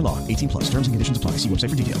prohibited by law. 18+. Terms and conditions apply. See website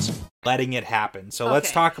for details. Letting it happen. So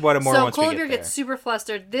let's talk about it more once we get there. So Colivir gets super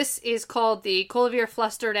flustered. This is called the Colivir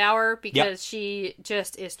Flustered Hour because she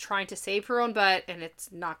just is trying to save her own butt and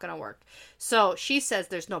it's not going to work. So she says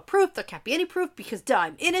there's no proof. There can't be any proof because, duh,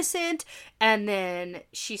 I'm innocent. And then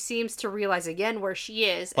she seems to realize again where she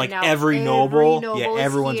is. Like, and now every noble is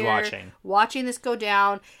everyone's here, watching this go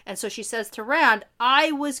down. And so she says to Rand,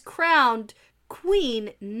 I was crowned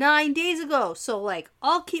queen 9 days ago, so like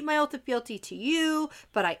I'll keep my oath of fealty to you,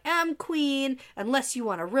 but I am queen unless you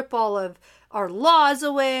want to rip all of our laws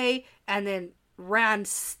away. And then Rand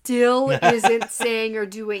still isn't saying or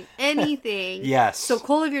doing anything. Yes. So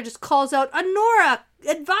Colivir just calls out, Anora,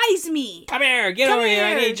 advise me. Come here, get over here,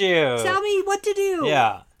 I need you. Tell me what to do.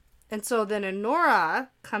 Yeah. And so then Anora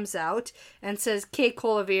comes out and says, "Okay,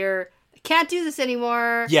 Colivir, can't do this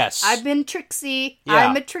anymore. Yes. I've been Trixie. Yeah.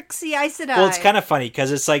 I'm a Trixie Aes Sedai. Well, it's kind of funny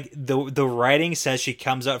because it's like the writing says she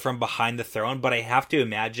comes out from behind the throne, but I have to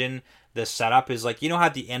imagine the setup is like, you know how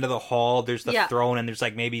at the end of the hall there's the throne and there's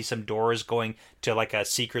like maybe some doors going to like a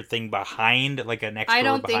secret thing behind, like a next door I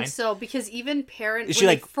don't behind? think so, because even Perrin, when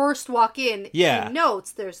like, they first walk in, yeah. he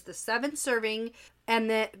notes there's the 7 serving and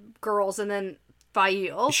the girls and then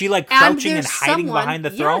Fail. Is she like crouching and hiding behind the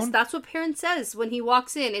throne? Yes, that's what Perrin says when he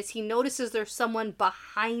walks in, is he notices there's someone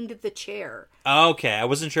behind the chair. Okay, I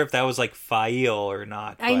wasn't sure if that was like Fail or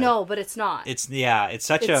not. I know, but it's not. It's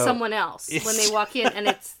someone else when they walk in, and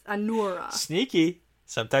it's Anura. Sneaky.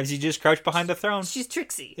 Sometimes you just crouch behind the throne. She's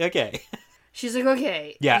Trixie. Okay. She's like,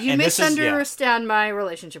 okay, yeah, you misunderstand my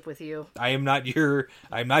relationship with you. I'm not your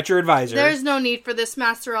advisor. There's no need for this,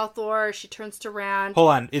 Master Althor. She turns to Rand. Hold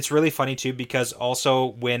on, it's really funny too because also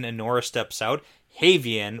when Anora steps out,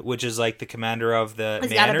 Havian, which is like the commander of the He's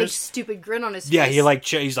Manners, got a big stupid grin on his face. Yeah,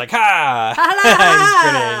 he's like, ha!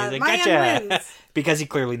 He's grinning. He's like, gotcha. Because he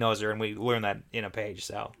clearly knows her, and we learn that in a page.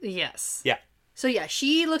 So yes, yeah. So yeah,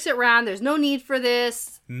 she looks at Rand. There's no need for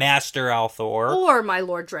this. Master Althor. Or my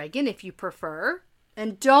Lord Dragon, if you prefer.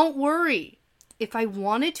 And don't worry. If I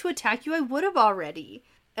wanted to attack you, I would have already.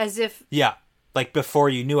 As if... Yeah. Like before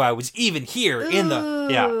you knew I was even here in the...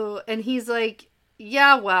 Yeah. And he's like,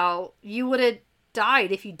 yeah, well, you would have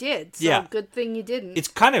died if you did. So good thing you didn't. It's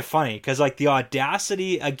kind of funny because like the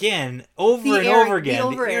audacity, again, over and over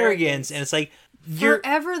again. The arrogance. And it's like...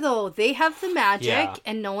 Forever, though, they have the magic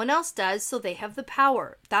and no one else does, so they have the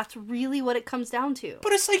power. That's really what it comes down to.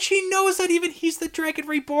 But it's like she knows that even he's the Dragon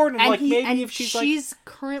Reborn, and like maybe if she's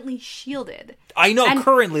currently shielded. I know,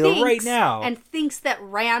 currently, right now, and thinks that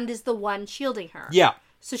Rand is the one shielding her. Yeah.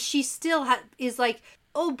 So she still is like,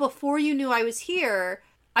 oh, before you knew I was here,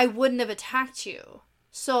 I wouldn't have attacked you.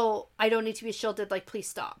 So I don't need to be shielded, like, please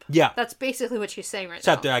stop. Yeah. That's basically what she's saying right now.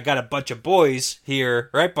 Except that I got a bunch of boys here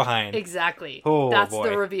right behind. Exactly. Oh, that's boy.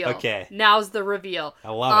 The reveal. Okay. Now's the reveal.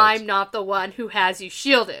 I love I'm not the one who has you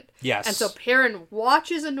shielded. Yes. And so Perrin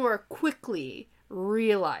watches Anora quickly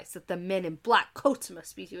realize that the men in black coats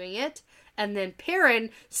must be doing it. And then Perrin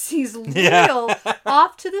sees Loyal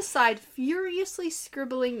off to the side, furiously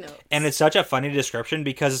scribbling notes. And it's such a funny description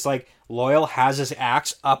because it's like Loyal has his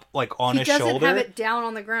axe up like on his shoulder. He doesn't have it down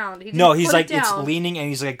on the ground. He's like it's leaning and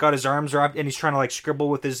he's like got his arms wrapped and he's trying to like scribble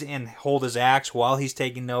with his and hold his axe while he's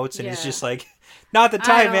taking notes and he's just like, not the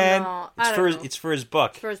time, man. It's for his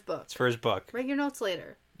book. It's for his book. Write your notes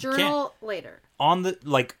later. Journal later. On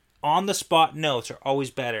the spot notes are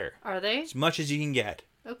always better. Are they? As much as you can get.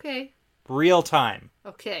 Okay. Real time.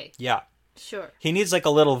 Okay. Yeah. Sure. He needs like a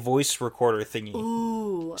little voice recorder thingy.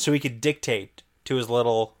 Ooh. So he could dictate to his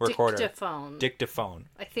little recorder. Dictaphone.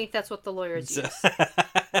 I think that's what the lawyers use.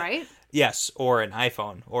 Right? Yes, or an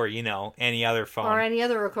iPhone, or any other phone. Or any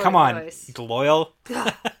other recording Come on, device. Loyal.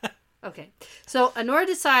 Okay. So Anora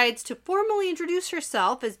decides to formally introduce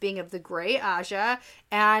herself as being of the Grey Aja,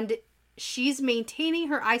 and she's maintaining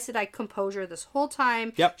her Aes Sedai composure this whole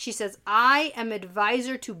time. Yep. She says, I am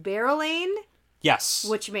advisor to Barrelane. Yes.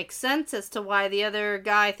 Which makes sense as to why the other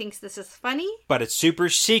guy thinks this is funny. But it's super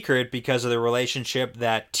secret because of the relationship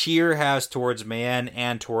that Tyr has towards Mayenne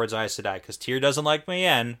and towards Aes Sedai. Because Tyr doesn't like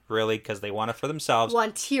Mayenne, really, because they want it for themselves. Well,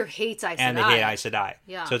 and Tyr hates Aes Sedai. And they hate Aes Sedai.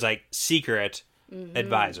 Yeah. So it's like secret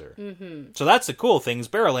advisor. Mm-hmm. So that's the cool thing. Is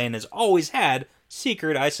Barrelane has always had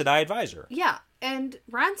secret Aes Sedai advisor. Yeah. And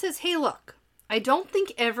Rand says, hey, look, I don't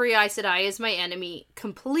think every Aes Sedai is my enemy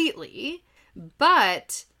completely,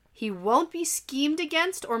 but he won't be schemed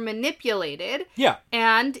against or manipulated. Yeah.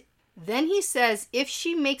 And then he says if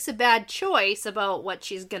she makes a bad choice about what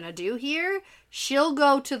she's going to do here, she'll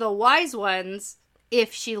go to the wise ones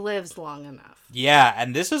if she lives long enough. Yeah,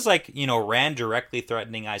 and this is like, Rand directly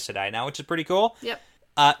threatening Aes Sedai now, which is pretty cool. Yep.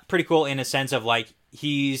 Pretty cool in a sense of, like,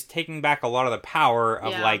 he's taking back a lot of the power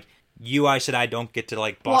of, like, you Aes Sedai don't get to,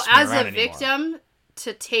 like, boss me around anymore. Well, as a victim,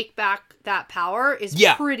 to take back that power is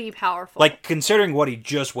pretty powerful. Like, considering what he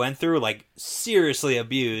just went through, like, seriously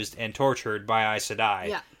abused and tortured by Aes Sedai.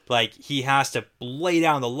 Yeah. Like, he has to lay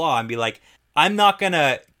down the law and be like, I'm not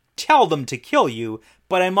gonna tell them to kill you,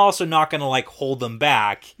 but I'm also not gonna, like, hold them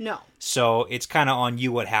back. No. So, it's kind of on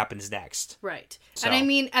you what happens next. Right. So. And I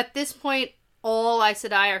mean, at this point, all Aes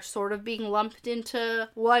Sedai are sort of being lumped into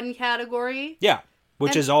one category. Yeah.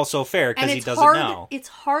 Which is also fair, because he doesn't know. It's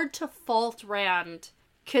hard to fault Rand,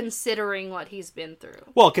 considering what he's been through.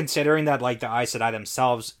 Well, considering that, like, the Aes Sedai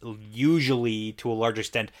themselves, usually, to a large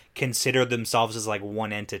extent, consider themselves as, like,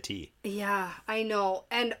 one entity. Yeah, I know.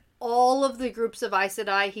 And all of the groups of Aes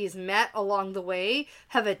Sedai he's met along the way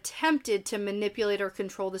have attempted to manipulate or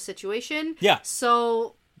control the situation. Yeah.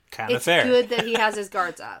 So Kind of fair. It's good that he has his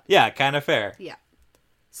guards up. Yeah, kind of fair. Yeah.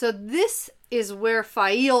 So this is where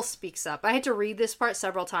Fail speaks up. I had to read this part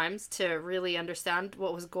several times to really understand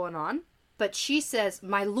what was going on. But she says,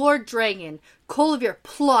 "My Lord Dragon, Colivir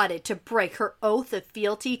plotted to break her oath of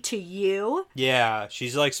fealty to you." Yeah,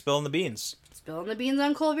 she's like spilling the beans. Spilling the beans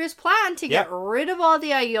on Colivir's plan to get rid of all the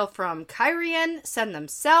Aiel from Cairhien, send them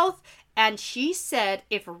south. And she said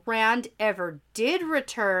if Rand ever did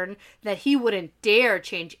return, that he wouldn't dare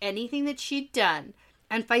change anything that she'd done.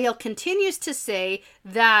 And Fael continues to say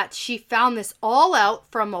that she found this all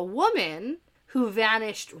out from a woman who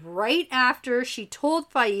vanished right after she told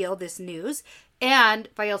Fael this news, and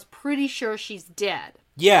Fael's pretty sure she's dead.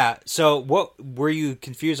 Yeah, so what, were you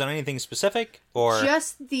confused on anything specific? Or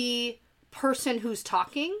just the person who's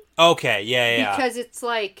talking? Okay, yeah. Because it's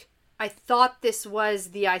like, I thought this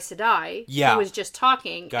was the Aes Sedai who was just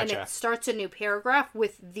talking, Gotcha. And it starts a new paragraph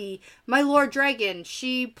with the, "My Lord Dragon,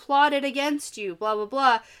 she plotted against you, blah, blah,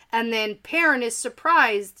 blah," and then Perrin is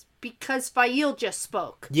surprised because Fael just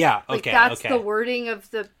spoke. Yeah, okay, like, that's the wording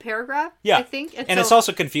of the paragraph, yeah. I think. And it's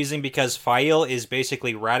also confusing because Fael is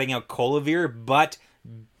basically ratting out Colivir, but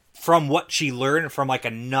from what she learned from, like,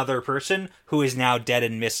 another person who is now dead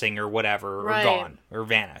and missing or whatever, or gone, or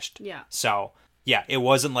vanished. Yeah. So, yeah, it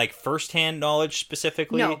wasn't, like, first-hand knowledge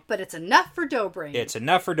specifically. No, but it's enough for Dobrain. It's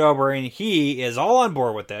enough for Dobrain. He is all on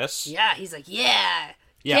board with this. Yeah, he's like, yeah.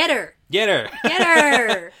 Get her! Get her! Get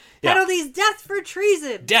her! Yeah. Penalties, death for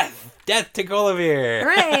treason! Death to Colivir!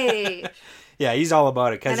 Hooray! Yeah, he's all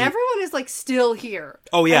about it. And everyone is, like, still here.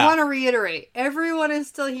 Oh, yeah. I want to reiterate. Everyone is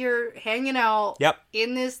still here, hanging out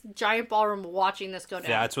in this giant ballroom, watching this go down.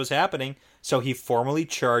 That's what's happening. So he formally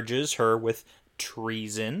charges her with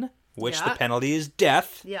treason, which the penalty is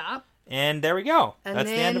death. Yeah. And there we go. And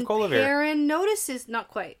that's the end of Colivir. Perrin notices... Not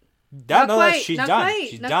quite. She's done.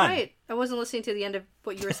 She's done. Quite. I wasn't listening to the end of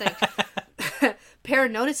what you were saying.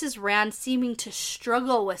 Perrin notices Rand seeming to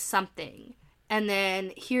struggle with something, and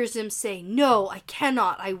then hears him say, "No, I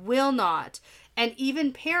cannot, I will not." And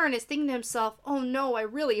even Perrin is thinking to himself, "Oh no, I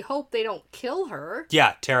really hope they don't kill her."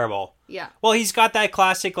 Yeah, terrible. Yeah. Well, he's got that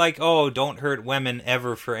classic, like, "Oh, don't hurt women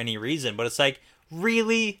ever for any reason." But it's like,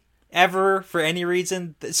 really? Ever for any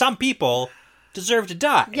reason? Some people deserve to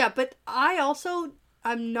die. Yeah, but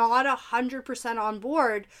I'm not 100% on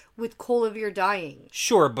board with Colivir dying.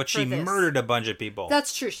 Sure, but she murdered a bunch of people.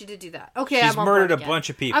 That's true, she did do that. Okay, She's murdered a bunch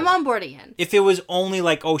of people. I'm on board again. If it was only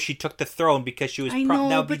like, oh, she took the throne because she was... I know,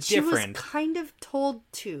 that would be but different. She was kind of told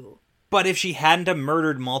to. But if she hadn't have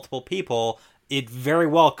murdered multiple people, it very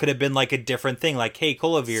well could have been like a different thing. Like, hey,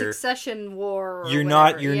 Colivir... Succession war or You're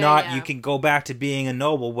whatever. not, you can go back to being a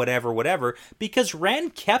noble, whatever. Because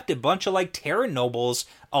Rand kept a bunch of, like, Terran nobles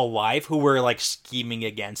alive who were, like, scheming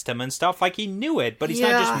against him and stuff. Like, he knew it, but he's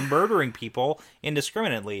not just murdering people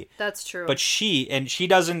indiscriminately. That's true. But she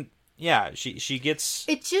doesn't, she gets...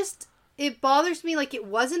 It bothers me, like, it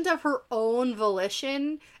wasn't of her own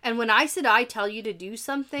volition, and when I tell you to do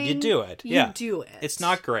something... You do it, You do it. It's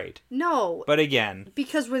not great. No. But again...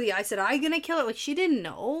 Because were the Aes Sedai gonna kill it? Like, she didn't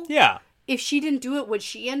know. Yeah. If she didn't do it, would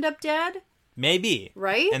she end up dead? Maybe.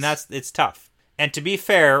 Right? And it's tough. And to be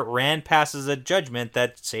fair, Rand passes a judgment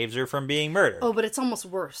that saves her from being murdered. Oh, but it's almost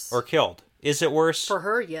worse. Or killed. Is it worse? For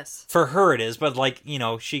her, yes. For her it is, but, like,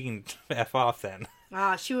 she can F off then.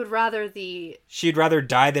 She would rather She'd rather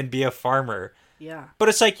die than be a farmer. Yeah. But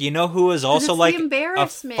it's like, who is also like a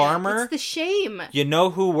farmer? It's the shame. You know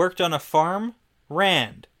who worked on a farm?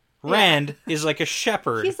 Rand. Rand is like a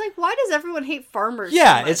shepherd. He's like, why does everyone hate farmers?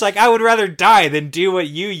 Yeah, so much? it's like, I would rather die than do what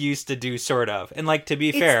you used to do, sort of. And, like, to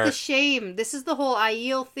be fair... It's the shame. This is the whole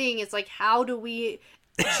Aiel thing. It's like, how do we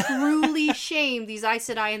truly shame these Aes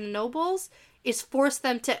Sedai and the nobles? Is force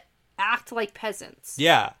them to act like peasants.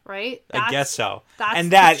 Yeah. Right? I guess so. That's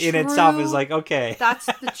and that in itself is like, okay. That's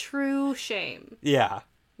the true shame. Yeah.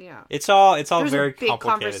 Yeah. It's all There's very complicated. There's a big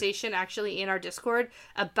conversation actually in our Discord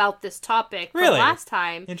about this topic really? from last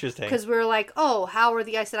time. Interesting. Because we were like, oh, how are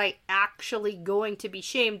the Aes Sedai actually going to be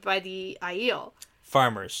shamed by the Aiel?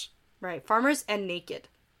 Farmers. Right. Farmers and naked.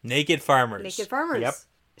 Naked farmers. Naked farmers. Yep.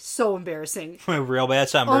 So embarrassing. Real bad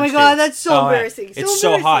sunburn. Oh my god, that's so embarrassing. It's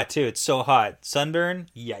so hot too. It's so hot. Sunburn?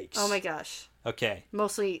 Yikes. Oh my gosh. Okay.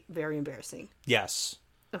 Mostly very embarrassing. Yes.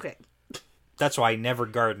 Okay. That's why I never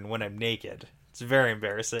garden when I'm naked. It's very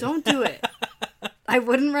embarrassing. Don't do it. I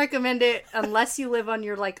wouldn't recommend it unless you live on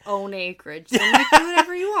your own acreage. Then you do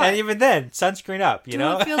whatever you want. And even then, sunscreen up, you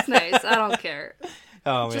know? It feels nice. I don't care.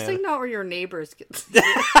 Oh man. Just like not where your neighbors get.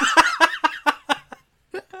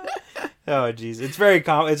 Oh jeez, it's a very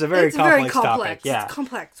complex topic. Yeah, It's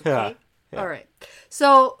complex. Okay. Yeah. All right.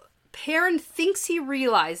 So Perrin thinks he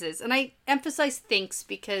realizes, and I emphasize thinks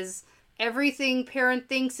because everything Perrin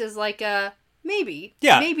thinks is like a maybe.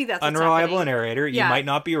 Yeah. Maybe that's unreliable what's happening. narrator. You might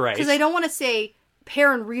not be right. Because I don't want to say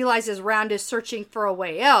Perrin realizes Rand is searching for a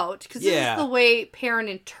way out, because this is the way Perrin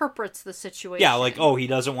interprets the situation. Yeah, like, oh, he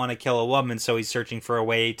doesn't want to kill a woman, so he's searching for a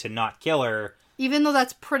way to not kill her. Even though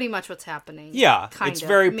that's pretty much what's happening. Yeah, it's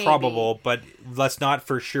very probable, but let's not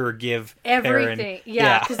for sure give everything. Perrin...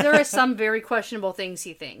 Yeah, because there are some very questionable things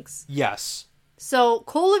he thinks. Yes. So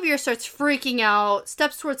Colivir starts freaking out,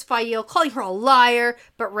 steps towards Fael, calling her a liar,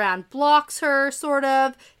 but Rand blocks her, sort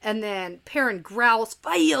of, and then Perrin growls,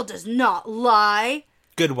 Fael does not lie.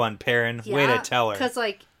 Good one, Perrin. Yeah, way to tell her. Because,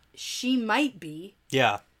 like, she might be.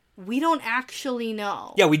 Yeah. We don't actually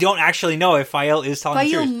know. Yeah, we don't actually know if Fael is telling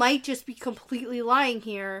the truth. Fael might just be completely lying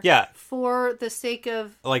here. Yeah. For the sake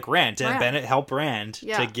of... Like Rand. And Bennett helped Rand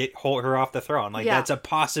to hold her off the throne. Like, that's a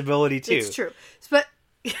possibility, too. It's true. But...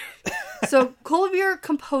 So Colivir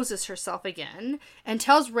composes herself again and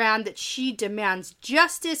tells Rand that she demands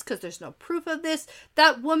justice because there's no proof of this.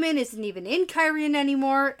 That woman isn't even in Cairhien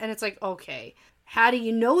anymore. And it's like, okay, how do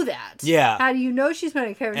you know that? Yeah. How do you know she's not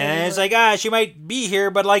in Cairhien anymore? And it's like, she might be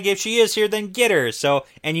here, but like if she is here, then get her. So,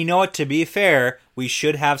 and you know what, to be fair, we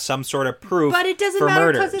should have some sort of proof. But it doesn't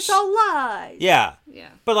matter because it's all lies. Yeah. Yeah.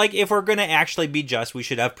 But like if we're gonna actually be just, we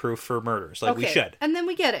should have proof for murders. Like we should. And then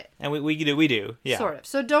we get it. And we do. Yeah. Sort of.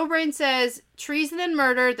 So Dobrain says, treason and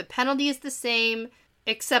murder, the penalty is the same,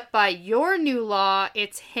 except by your new law,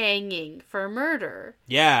 it's hanging for murder.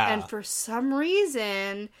 Yeah. And for some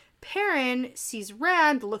reason, Perrin sees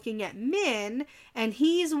Rand looking at Min, and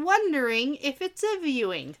he's wondering if it's a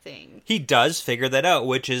viewing thing. He does figure that out,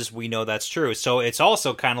 which is, we know that's true. So it's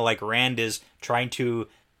also kind of like Rand is trying to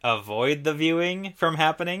avoid the viewing from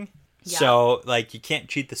happening. Yeah. So, like, you can't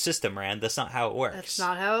cheat the system, Rand. That's not how it works. That's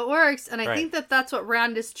not how it works. And I think that that's what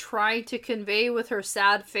Rand is trying to convey with her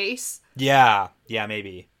sad face. Yeah. Yeah,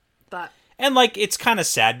 maybe. But... And, like, it's kind of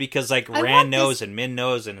sad because, like, Rand knows and Min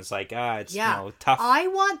knows, and it's like, it's, tough. I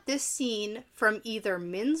want this scene from either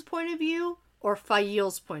Min's point of view or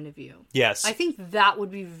Fael's point of view. Yes. I think that would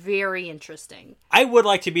be very interesting. I would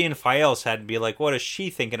like to be in Fael's head and be like, what is she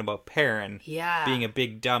thinking about Perrin being a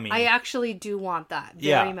big dummy? I actually do want that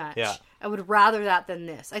very much. Yeah. I would rather that than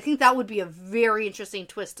this. I think that would be a very interesting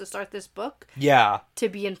twist to start this book. Yeah. To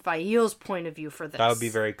be in Fael's point of view for this. That would be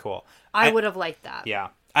very cool. I would have liked that. Yeah.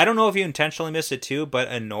 I don't know if you intentionally missed it too, but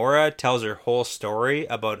Honora tells her whole story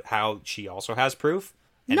about how she also has proof.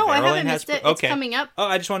 And no, Marilyn I haven't missed it. It's coming up. Oh,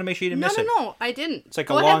 I just want to make sure you didn't miss it. No, I didn't. It's like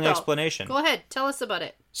a long explanation. Go ahead. Tell us about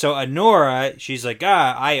it. So Honora, she's like,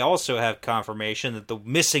 I also have confirmation that the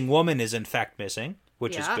missing woman is in fact missing,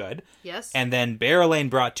 which is good. Yes. And then Barrelane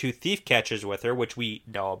brought 2 thief catchers with her, which we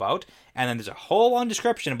know about. And then there's a whole long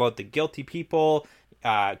description about the guilty people,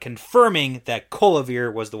 confirming that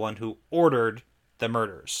Colivir was the one who ordered the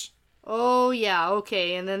murders. Oh, yeah,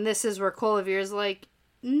 okay. And then this is where Colivir's like,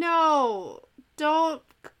 no, don't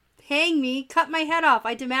hang me. Cut my head off.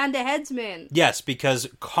 I demand a headsman. Yes, because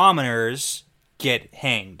commoners get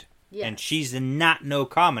hanged. Yes. And she's not no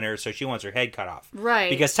commoner, so she wants her head cut off.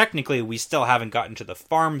 Right. Because technically we still haven't gotten to the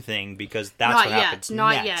farm thing because that's what happens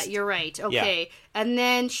Not next. yet. You're right. Okay. Yeah. And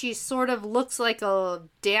then she sort of looks like a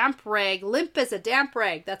damp rag. Limp as a damp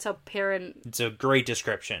rag. That's how Perrin... It's a great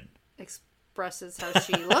description. Expresses how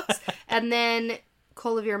she looks. And then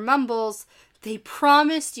Colivir mumbles, they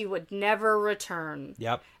promised you would never return.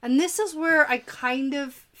 Yep. And this is where I kind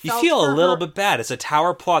of felt you feel a little her. Bit bad. It's a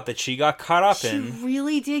tower plot that she got caught up in. She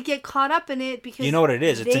really did get caught up in it because... You know what it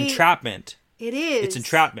is? It's entrapment. It is. It's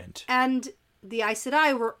entrapment. And the Aes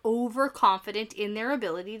Sedai were overconfident in their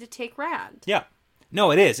ability to take Rand. Yeah.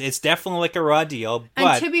 No, it is. It's definitely like a raw deal,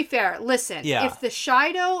 but... And to be fair, listen, if the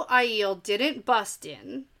Shido Aiel didn't bust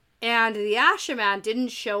in... and the Ashaman didn't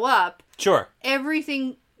show up, sure,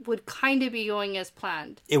 everything would kind of be going as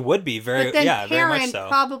planned. It would be very much so. Perrin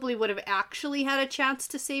probably would have actually had a chance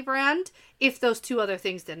to save Rand if those 2 other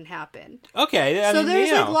things didn't happen. Okay, so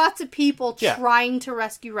there's like lots of people trying to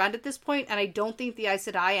rescue Rand at this point, and I don't think the Aes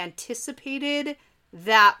Sedai anticipated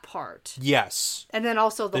that part. Yes, and then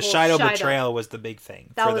also the whole Shido betrayal was the big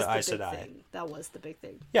thing for the Aes Sedai. That was the big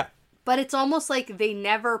thing. Yeah, but it's almost like they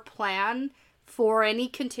never plan for any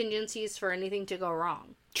contingencies for anything to go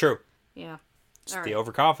wrong. True. Yeah. It's the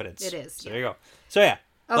overconfidence. It is. So there you go. So yeah,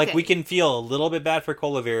 like we can feel a little bit bad for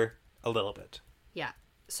Colivir, a little bit. Yeah.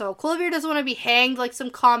 So Colivir doesn't want to be hanged like some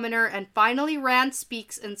commoner, and finally Rand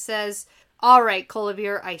speaks and says, All right,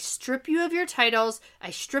 Colivir, I strip you of your titles. I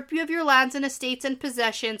strip you of your lands and estates and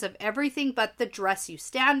possessions, of everything but the dress you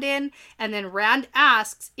stand in. And then Rand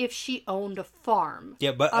asks if she owned a farm.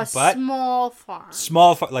 Yeah, but small farm.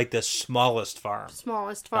 Small farm, like the smallest farm.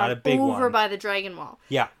 Smallest farm. Not a big over one. by the Dragon Wall.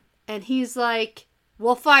 Yeah. And he's like,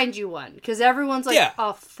 we'll find you one. Because everyone's like,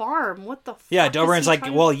 a farm? What the fuck? Yeah, Dobrin's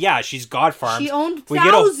like, well, yeah, she's got farms. She owned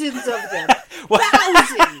thousands of them.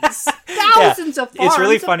 Thousands of farms. It's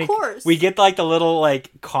really funny. Of course. We get like the little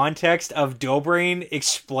like context of Dobrin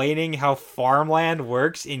explaining how farmland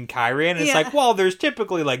works in Kyrian. It's like, well, there's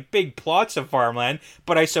typically like big plots of farmland,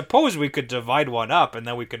 but I suppose we could divide one up and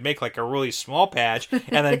then we could make like a really small patch,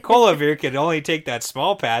 and then Colivir could only take that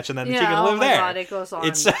small patch and then she can live there. God, it goes on.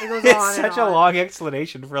 It's on such a long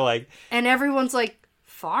explanation for like, and everyone's like,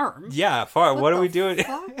 farm? Yeah, farm. What are we doing?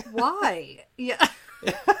 Why? Yeah.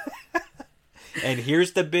 And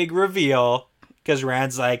here's the big reveal, because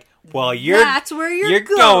Rand's like, well, that's where you're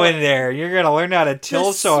going there. You're going to learn how to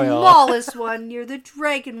till soil. The smallest one near the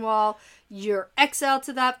Dragon Wall. You're exiled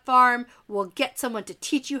to that farm. We'll get someone to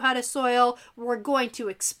teach you how to soil. We're going to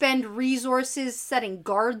expend resources, setting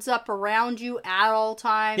guards up around you at all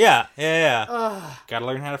times. Yeah. Gotta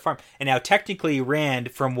learn how to farm. And now, technically,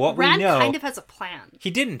 Rand, from what we know... Rand kind of has a plan.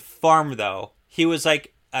 He didn't farm, though. He was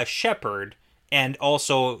like a shepherd. And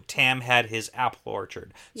also, Tam had his apple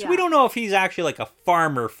orchard, so we don't know if he's actually like a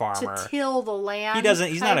farmer. To till the land. He doesn't.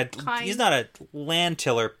 He's not a land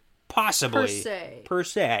tiller, possibly per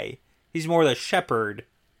se. He's more the shepherd,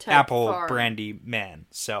 apple brandy man.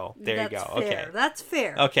 So there you go. Fair. Okay, that's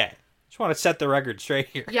fair. Okay, just want to set the record straight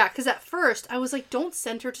here. Yeah, because at first I was like, "Don't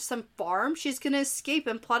send her to some farm. She's gonna escape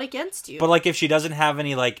and plot against you." But like, if she doesn't have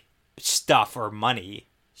any like stuff or money.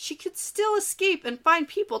 She could still escape and find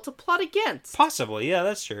people to plot against. Possibly, yeah,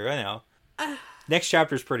 that's true. I know. Next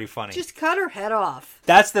chapter's pretty funny. Just cut her head off.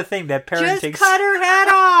 That's the thing that Perrin takes. Just cut her head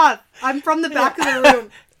off. I'm from the back of the room.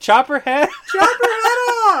 Chop her head. Chop her head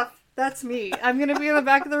off. That's me. I'm gonna be in the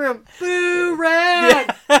back of the room. Boo,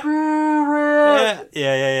 Red. Boo, Red.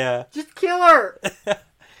 Yeah. Just kill her.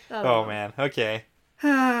 Oh man. Okay.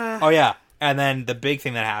 Oh yeah. And then the big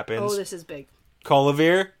thing that happens. Oh, this is big.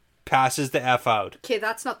 Colivir passes the F out. Okay,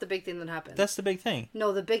 that's not the big thing that happened. That's the big thing.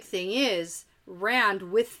 No, the big thing is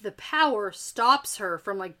Rand, with the power, stops her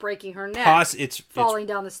from like breaking her neck. It's falling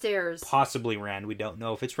down the stairs. Possibly Rand. We don't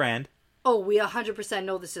know if it's Rand. Oh, we 100%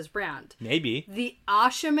 know this is Rand. Maybe. The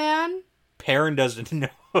Ashaman. Perrin doesn't know.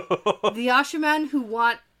 The Ashaman who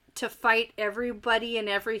want to fight everybody and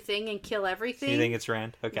everything and kill everything. You think it's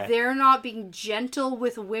Rand? Okay. They're not being gentle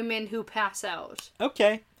with women who pass out.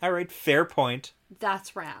 Okay. All right. Fair point.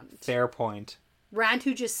 That's Rand. Fair point. Rand,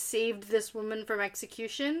 who just saved this woman from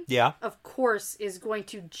execution, of course, is going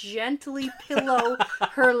to gently pillow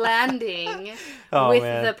her landing with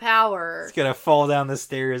the power. It's going to fall down the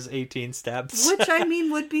stairs 18 steps. Which, I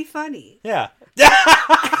mean, would be funny. Yeah.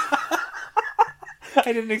 I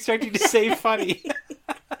didn't expect you to say funny.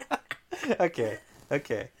 Okay.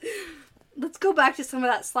 Let's go back to some of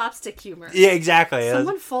that slapstick humor. Yeah, exactly.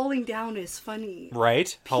 Someone falling down is funny.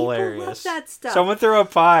 Right? People Hilarious. love that stuff. Someone threw a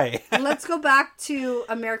pie. Let's go back to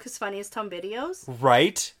America's Funniest Home Videos.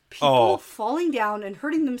 Right? People falling down and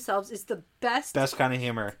hurting themselves is the best. Best kind of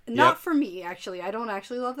humor. Not for me, actually. I don't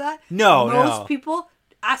actually love that. Most people...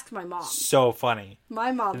 Ask my mom. So funny.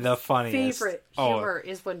 My mom's the funniest. favorite humor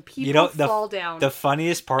is when people fall down. The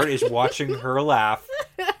funniest part is watching her laugh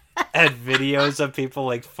at videos of people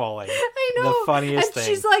like falling. I know. The funniest thing.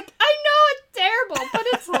 She's like, I know it's terrible, but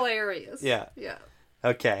it's hilarious. Yeah.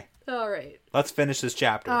 Okay. All right. Let's finish this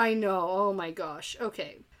chapter. I know. Oh my gosh.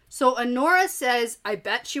 Okay. So Honora says, I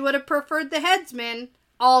bet she would have preferred the headsman.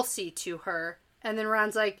 I'll see to her. And then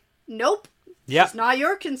Rand's like, nope. Yep. It's not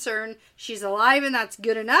your concern. She's alive and that's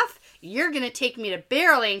good enough. You're going to take me to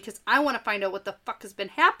Barrelane because I want to find out what the fuck has been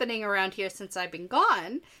happening around here since I've been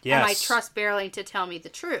gone. Yes. And I trust Barrelane to tell me the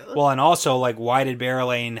truth. Well, and also, like, why did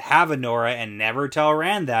Barrelane have Honora and never tell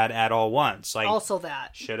Rand that at all once? Like, also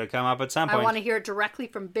that. Should have come up at some point. I want to hear it directly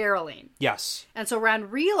from Barrelane. Yes. And so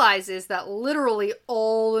Rand realizes that literally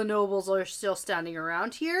all the nobles are still standing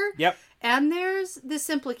around here. Yep. And there's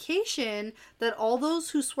this implication that all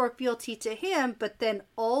those who swore fealty to him, but then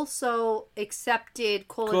also accepted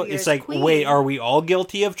Colivir's It's like, queen, wait, are we all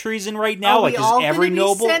guilty of treason right now? Like, is every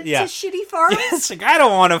noble sent to shitty farms? It's like, I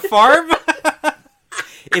don't want to farm.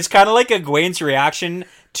 It's kind of like Egwene's reaction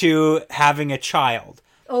to having a child.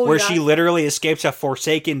 Where she literally escapes a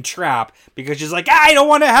forsaken trap because she's like, I don't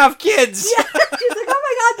want to have kids. Yeah, she's like,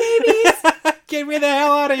 oh my god, babies. Get me the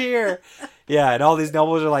hell out of here. Yeah, and all these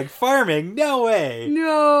nobles are like, farming? No way.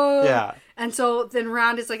 No. Yeah. And so then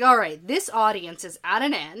Rand is like, all right, this audience is at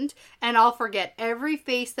an end, and I'll forget every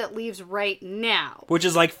face that leaves right now. Which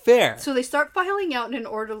is, like, fair. So they start filing out in an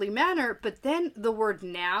orderly manner, but then the word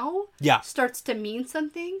now starts to mean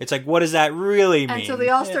something. It's like, what does that really mean? And so they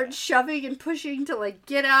all start shoving and pushing to, like,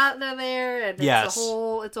 get out of there, and it's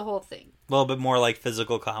a whole thing. A little bit more like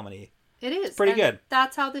physical comedy. It is. Pretty good.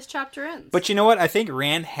 That's how this chapter ends. But you know what? I think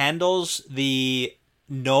Rand handles the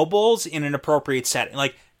nobles in an appropriate setting.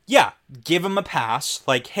 Like, yeah, give them a pass.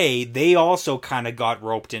 Like, hey, they also kind of got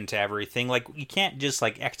roped into everything. Like, you can't just,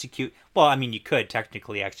 like, execute... Well, I mean, you could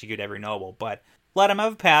technically execute every noble, but let them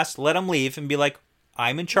have a pass, let them leave, and be like,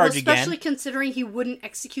 I'm in charge again. Especially considering he wouldn't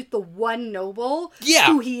execute the one noble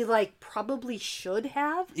who he, like, probably should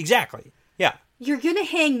have. Exactly, yeah. You're gonna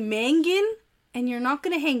hang Mangin, and you're not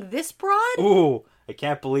gonna hang this broad? Ooh, I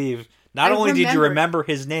can't believe... Not only did you remember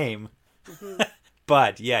his name,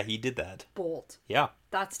 but, yeah, he did that. Bold. Yeah.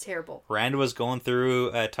 That's terrible. Rand was going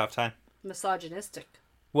through a tough time. Misogynistic.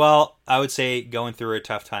 Well, I would say going through a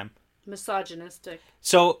tough time. Misogynistic.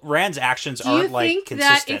 So Rand's actions aren't, like,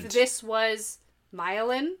 consistent. Do you think that if this was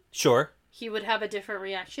Myelin, sure, he would have a different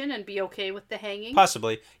reaction and be okay with the hanging?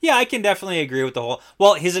 Possibly. Yeah, I can definitely agree with the whole...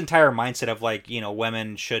 Well, his entire mindset of, like, you know,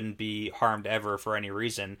 women shouldn't be harmed ever for any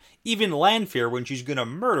reason. Even Lanfear, when she's gonna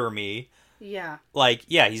murder me... Yeah. Like,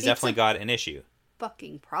 yeah, he's definitely got an issue.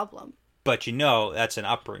 Fucking problem. But you know, that's an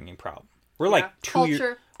upbringing problem. We're like 2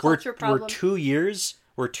 years. Culture problem.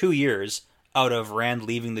 We're 2 years out of Rand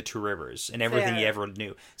leaving the Two Rivers and everything he ever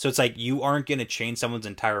knew. So it's like you aren't going to change someone's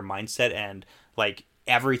entire mindset and like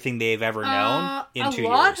everything they've ever known in 2 years.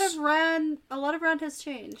 A lot of Rand has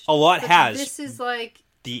changed. A lot has. This is like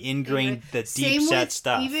the ingrained, the deep set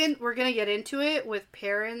stuff. Even we're gonna get into it with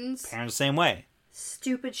Perrin's. Perrin's the same way.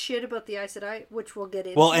 Stupid shit about the Aes Sedai, which we'll get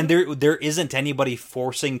into. Well, and there isn't anybody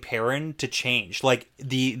forcing Perrin to change. Like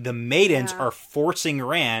the maidens are forcing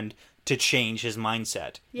Rand to change his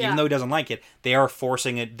mindset, even though he doesn't like it. They are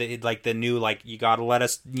forcing it, like the new, like you got to let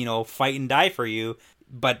us, you know, fight and die for you.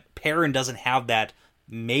 But Perrin doesn't have that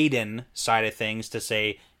maiden side of things to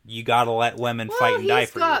say you got to let women fight and die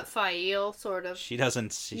for you. He's got Fael, sort of. She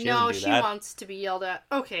doesn't. She wants to be yelled at.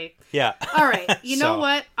 Okay. Yeah. All right. You know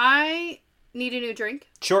what? I need a new drink.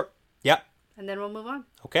 Sure. Yep. And then we'll move on.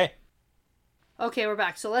 Okay. Okay, we're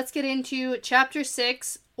back. So let's get into Chapter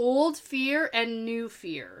 6, Old Fear and New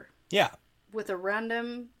Fear. Yeah. With a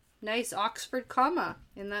random, nice Oxford comma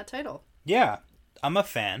in that title. Yeah. I'm a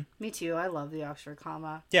fan. Me too. I love the Oxford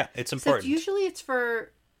comma. Yeah, it's important. Except usually it's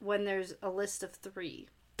for when there's a list of 3.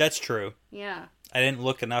 That's true. Yeah. I didn't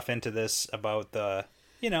look enough into this about the,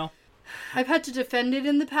 you know. I've had to defend it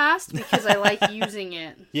in the past because I like using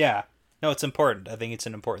it. Yeah. No, it's important. I think it's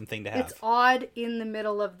an important thing to have. It's odd in the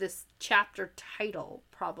middle of this chapter title,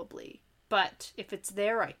 probably. But if it's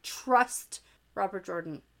there, I trust Robert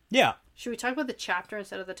Jordan. Yeah. Should we talk about the chapter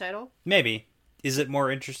instead of the title? Maybe. Is it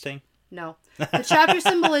more interesting? No. The chapter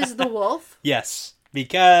symbol is the wolf. Yes.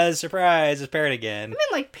 Because, surprise, it's Perrin again. I mean,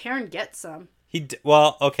 like, Perrin gets some.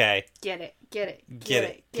 Well, okay. Get it.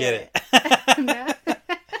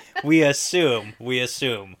 We assume.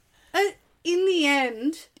 In the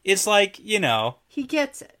end... It's like, you know... He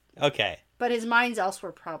gets it. Okay. But his mind's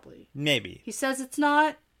elsewhere, probably. Maybe. He says it's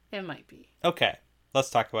not. It might be. Okay. Let's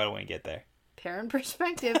talk about it when we get there. Perrin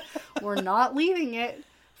perspective. We're not leaving it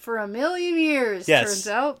for a million years, yes. Turns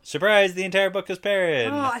out. Surprise, the entire book is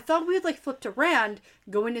Perrin. Oh, I thought we'd, like, flip to Rand,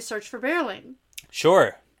 going to search for Berlin.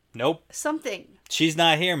 Sure. Nope. Something. She's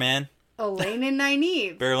not here, man. Elaine and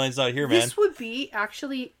Nynaeve. Berlin's not here, man. This would be,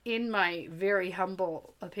 actually, in my very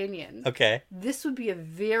humble opinion. Okay. This would be a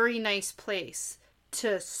very nice place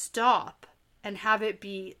to stop and have it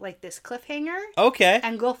be like this cliffhanger. Okay.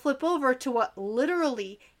 And go flip over to what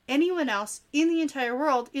literally anyone else in the entire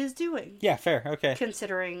world is doing. Yeah, fair. Okay.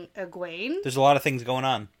 Considering Egwene. There's a lot of things going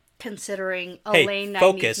on. Considering Elaine,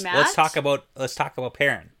 focus. Matt. Let's talk about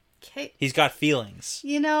Perrin. Okay. He's got feelings.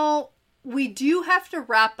 You know, we do have to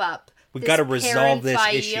wrap up. We've got to resolve this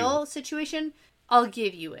issue. Situation. I'll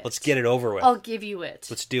give you it. Let's get it over with. I'll give you it.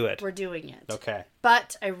 Let's do it. We're doing it. Okay.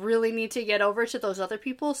 But I really need to get over to those other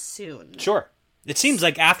people soon. Sure. It seems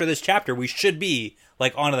like after this chapter, we should be,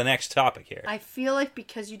 like, on to the next topic here. I feel like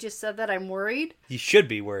because you just said that, I'm worried. You should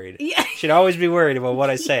be worried. Yeah. You should always be worried about what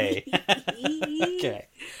I say. Okay.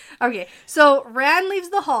 Okay, so Rand leaves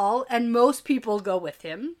the hall, and most people go with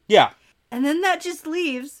him. Yeah. And then that just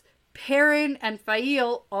leaves Perrin and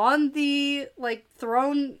Fael on the, like,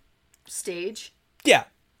 throne stage. Yeah.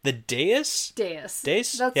 The dais?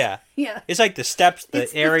 Dais. Yeah. Yeah. It's like the steps, the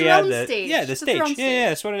area. The throne stage. Yeah, the stage. Yeah,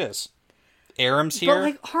 that's what it is. Aram's here. But,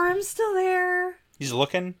 like, Aram's still there. He's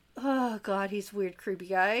looking. Oh, God, he's a weird, creepy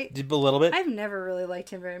guy. A little bit? I've never really liked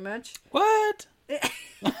him very much. What?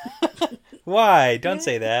 Why? Don't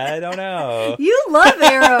say that. I don't know. You love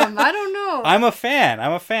Aram. I don't know. I'm a fan.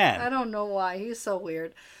 I don't know why. He's so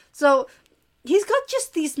weird. So, he's got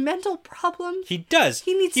just these mental problems. He does.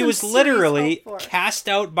 He was literally cast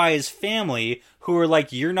out by his family, who were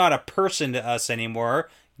like, "You're not a person to us anymore.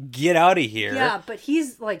 Get out of here." Yeah, but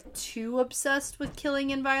he's like too obsessed with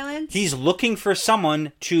killing and violence. He's looking for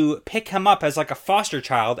someone to pick him up as like a foster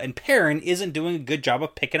child, and Perrin isn't doing a good job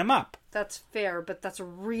of picking him up. That's fair, but that's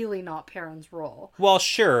really not Perrin's role. Well,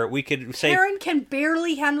 sure, we could say Perrin can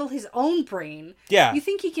barely handle his own brain. Yeah. You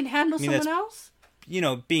think he can handle someone else?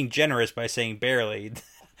 Being generous by saying barely.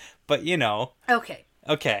 But,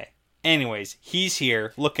 Okay. Anyways, he's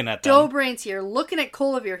here looking at them. Dobrain's here looking at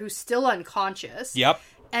Kolovir, who's still unconscious. Yep.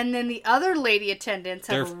 And then the other lady attendants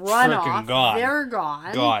have run off. Gone. They're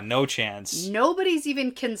gone. Gone. No chance. Nobody's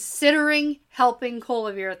even considering helping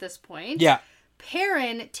Kolovir at this point. Yeah.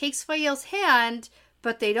 Perrin takes Fael's hand,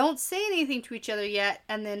 but they don't say anything to each other yet.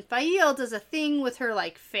 And then Fael does a thing with her,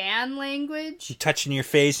 like, fan language. Touching your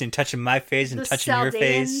face and touching my face and touching your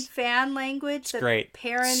face. Fan language. It's great.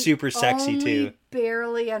 Perrin super sexy, too.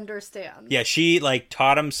 Barely understands. Yeah, she,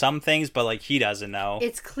 taught him some things, but, he doesn't know.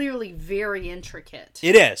 It's clearly very intricate.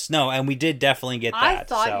 It is. No, and we did definitely get that. I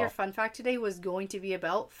thought your fun fact today was going to be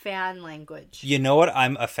about fan language. You know what?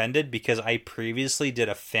 I'm offended because I previously did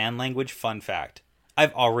a fan language fun fact.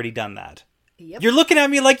 I've already done that. Yep. You're looking at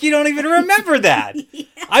me like you don't even remember that. Yeah.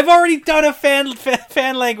 I've already done a fan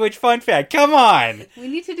language fun fact. Come on. We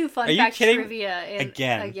need to do fun fact trivia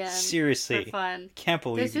again. Seriously. For fun. Can't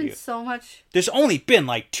believe There's been so much. There's only been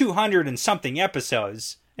 200 and something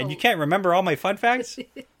episodes, and you can't remember all my fun facts?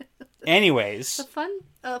 Anyways.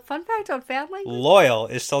 A fun fact on fan language? Loyal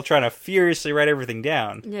is still trying to furiously write everything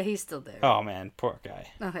down. Yeah, he's still there. Oh, man. Poor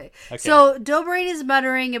guy. Okay. So, Dobrain is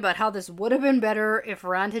muttering about how this would have been better if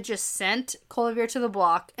Rand had just sent Kolovir to the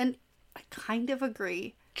block, and I kind of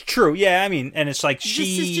agree. True, yeah, and it's like This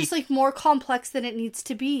is just, more complex than it needs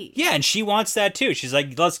to be. Yeah, and she wants that, too. She's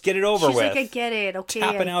like, let's get it over with. She's like, I get it. Okay,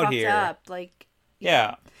 tapping I out fucked here. Up.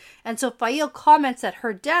 Yeah. And so Fael comments that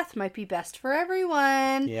her death might be best for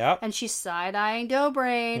everyone. Yep. And she's side-eyeing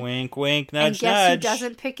Dobrain. Wink, wink, nudge, and guess nudge. who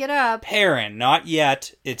doesn't pick it up? Perrin, not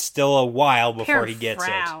yet. It's still a while before he gets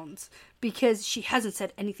frowns because she hasn't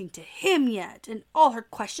said anything to him yet, and all her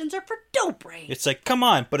questions are for Dobrain. It's like, come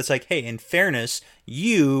on. But it's like, hey, in fairness,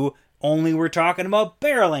 you only were talking about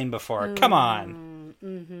Barrelane before. Come on.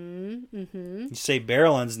 You say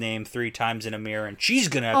Barrelan's name 3 times in a mirror, and she's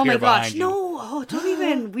going to appear behind you. Oh my gosh, no. Don't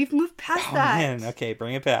even. We've moved past that. Man. Okay,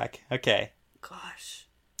 bring it back. Okay. Gosh.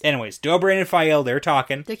 Anyways, Dobrain and Fael, they're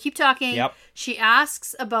talking. They keep talking. Yep. She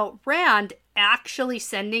asks about Rand actually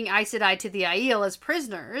sending Aes Sedai to the Aiel as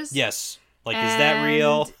prisoners. Yes. Is that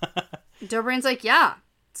real? Dobrain's like, yeah.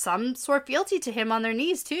 Some swore fealty to him on their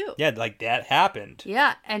knees, too. Yeah, that happened.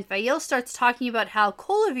 Yeah, and Fael starts talking about how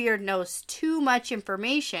Kolovir knows too much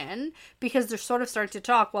information because they're sort of starting to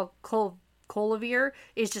talk while Kolovir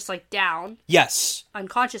is just down. Yes.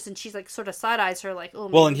 Unconscious, and she's sort of side-eyes her oh,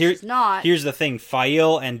 well, and she's not. Here's the thing.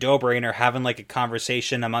 Fael and Dobrain are having a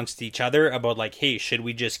conversation amongst each other about hey, should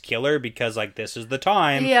we just kill her because this is the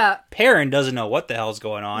time? Yeah. Perrin doesn't know what the hell's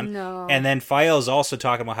going on. No. And then Fael's also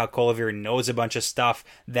talking about how Kolovir knows a bunch of stuff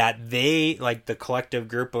that they, the collective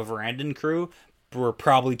group of Randon crew, were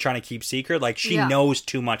probably trying to keep secret. She knows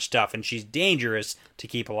too much stuff, and she's dangerous to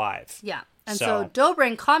keep alive. Yeah. And so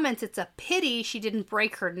Dobrain comments it's a pity she didn't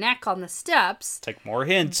break her neck on the steps. It's more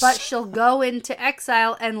hints. But she'll go into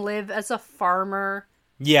exile and live as a farmer.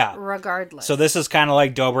 Yeah. Regardless. So this is kind of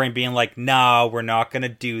like Dobrain being no, we're not going to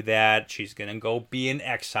do that. She's going to go be in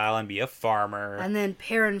exile and be a farmer. And then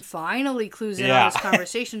Perrin finally clues in on this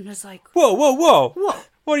conversation and is like, Whoa.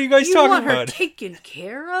 What are you guys talking about? You want her taken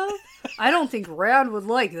care of? I don't think Rand would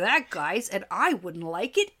like that, guys, and I wouldn't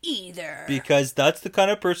like it either. Because that's the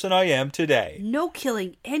kind of person I am today. No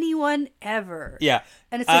killing anyone ever. Yeah.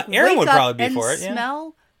 And it's Aaron would probably be for it.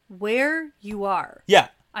 Smell where you are. Yeah.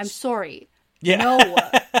 I'm sorry. Yeah. No,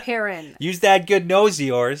 Perrin. Use that good nose of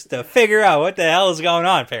yours to figure out what the hell is going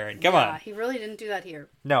on, Perrin. Come on. He really didn't do that here.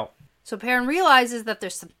 No. So Perrin realizes that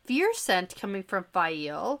there's some fear scent coming from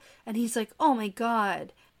Fael, and he's like, oh my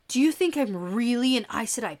god, do you think I'm really an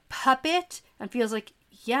Aes Sedai puppet? And feels like,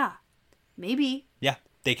 yeah, maybe. Yeah,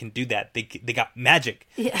 they can do that. They got magic.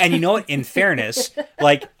 Yeah. And you know what? In fairness,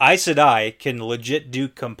 Aes Sedai can legit do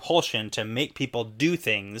compulsion to make people do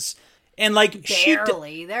things. And like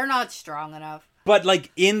barely. They're not strong enough. But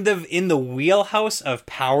like in the wheelhouse of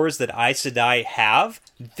powers that Aes Sedai have,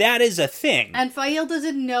 that is a thing. And Fael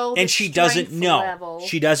doesn't know. And she doesn't know. Level.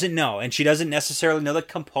 She doesn't know, and she doesn't necessarily know the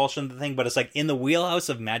compulsion of the thing. But it's like in the wheelhouse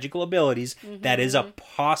of magical abilities, that is a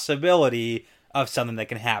possibility of something that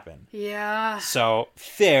can happen. Yeah. So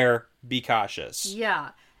fair, be cautious. Yeah,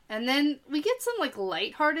 and then we get some like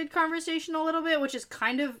lighthearted conversation a little bit, which is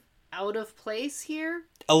kind of out of place here.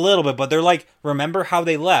 A little bit, but they're like, remember how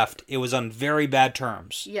they left? It was on very bad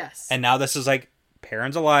terms. Yes. And now this is like,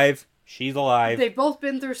 Perrin's alive, she's alive. They've both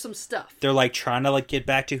been through some stuff. They're like trying to like get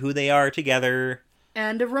back to who they are together.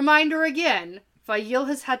 And a reminder again, Fael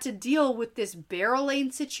has had to deal with this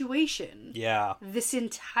Barrelane situation. Yeah. This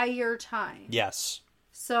entire time. Yes.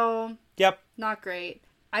 So. Yep. Not great.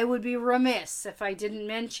 I would be remiss if I didn't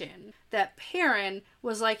mention that Perrin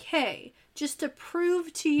was like, hey, just to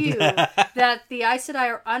prove to you that the Aes Sedai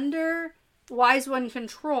are under Wise One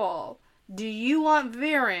control, do you want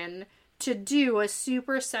Varen to do a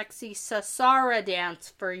super sexy Sassara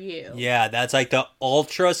dance for you? Yeah, that's like the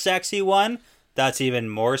ultra sexy one. That's even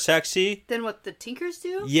more sexy. Than what the Tinkers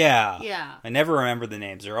do? Yeah. Yeah. I never remember the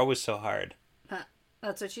names. They're always so hard.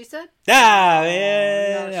 That's what she said? Ah,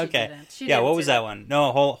 yeah. No, okay. Yeah, what was that one?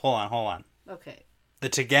 No, hold on. Okay. The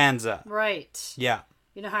Taganza. Right. Yeah.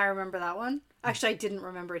 You know how I remember that one? Actually, I didn't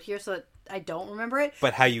remember it here, so I don't remember it.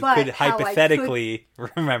 But how you could hypothetically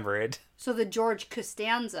remember it. So the George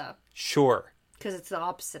Costanza. Sure. Because it's the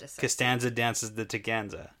opposite of sexy. Costanza dances the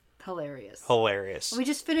Taganza. Hilarious. Hilarious. We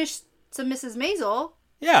just finished some Mrs. Maisel.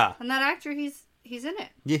 Yeah. And that actor, he's in it.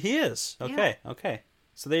 Yeah, he is. Okay, okay.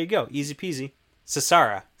 So there you go. Easy peasy.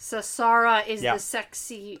 Sassara. Sassara is the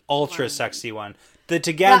sexy ultra one. Sexy one. The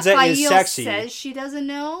Taganza is sexy. Says she doesn't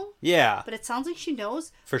know. Yeah. But it sounds like she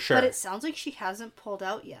knows. For sure. But it sounds like she hasn't pulled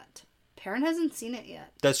out yet. Perrin hasn't seen it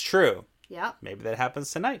yet. That's true. Yeah. Maybe that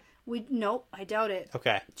happens tonight. Nope, I doubt it.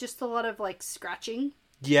 Okay. Just a lot of like scratching.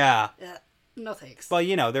 Yeah. No thanks. Well,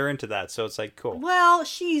 you know, they're into that, so it's like cool. Well,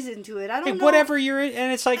 she's into it. I don't know. Whatever you're in,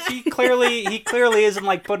 and it's like he clearly isn't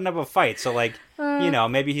like putting up a fight. So like, you know,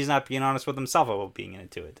 maybe he's not being honest with himself about being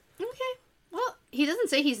into it. Okay. Well, he doesn't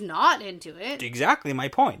say he's not into it. Exactly my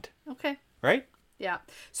point. Okay. Right? Yeah.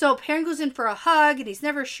 So Perrin goes in for a hug, and he's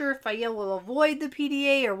never sure if Fael will avoid the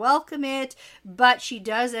PDA or welcome it, but she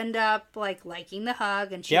does end up like liking the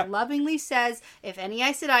hug, and she lovingly says, "If any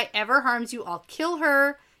Aes Sedai ever harms you, I'll kill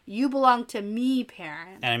her. You belong to me,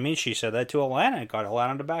 Perrin." And I mean, she said that to Alana. It got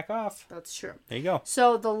Alana to back off. That's true. There you go.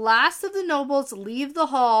 So the last of the nobles leave the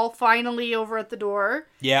hall, finally over at the door.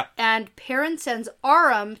 Yeah. And Perrin sends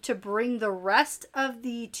Aram to bring the rest of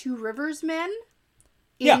the Two Rivers men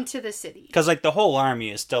into the city. Because like the whole army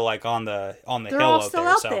is still like on the They're hill all out still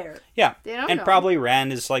there. out So there. yeah. They don't and know. probably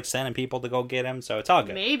Ren is like sending people to go get him, so it's all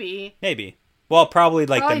good. Maybe. Well, probably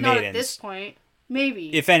like Probably the not maidens. at this point.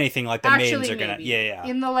 Maybe. If anything, like the Actually, maidens are gonna. maybe. Yeah.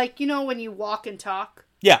 In the like, you know, when you walk and talk.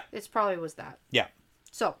 Yeah. It probably was that. Yeah.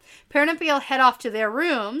 So Perrin and Fael head off to their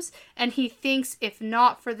rooms, and he thinks, if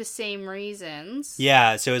not for the same reasons.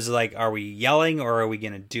 Yeah. So it's like, are we yelling or are we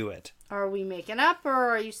gonna do it? Are we making up, or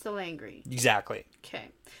are you still angry? Exactly. Okay.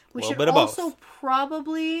 We A should little bit of also both.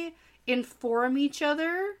 probably inform each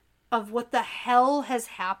other of what the hell has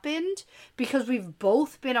happened, because we've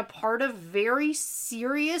both been a part of very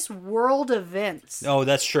serious world events. Oh,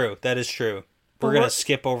 that's true. That is true. We're gonna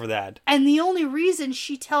skip over that. And the only reason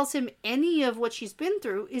she tells him any of what she's been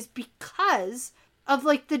through is because of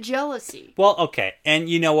like the jealousy. Well, okay. And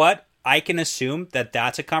you know what? I can assume that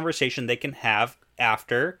that's a conversation they can have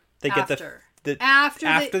after they get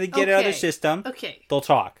after they get it out of their system. Okay. They'll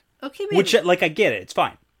talk. Okay, maybe. Which, like, I get it. It's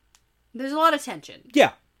fine. There's a lot of tension.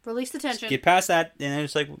 Yeah. Release the tension. Get past that, and then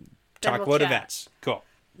it's like, talk we'll about chat. events. Cool.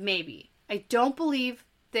 Maybe. I don't believe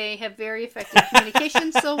they have very effective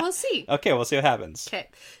communication, so we'll see. Okay, we'll see what happens. Okay.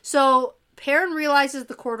 So Perrin realizes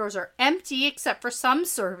the corridors are empty except for some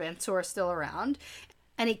servants who are still around,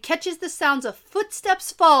 and he catches the sounds of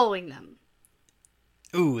footsteps following them.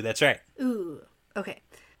 Ooh, that's right. Ooh. Okay.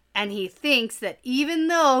 And he thinks that even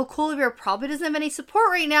though Colivir probably doesn't have any support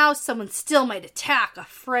right now, someone still might attack a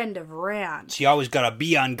friend of Rand. So you always gotta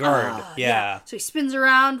be on guard. Yeah. So he spins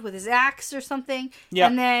around with his axe or something. Yeah.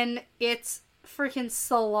 And then it's freaking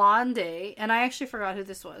Salande. And I actually forgot who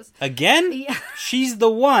this was. Again? Yeah. She's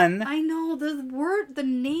the one. I know. The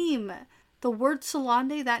name. The word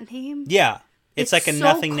Salande, that name. Yeah. It's like a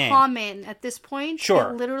nothing name. It's so common at this point.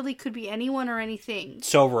 Sure. It literally could be anyone or anything.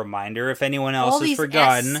 So, reminder, if anyone else All has these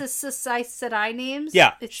forgotten. Sedai names.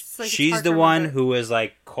 Yeah. It's like she's the one who was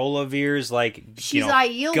like Colavir's, like, she's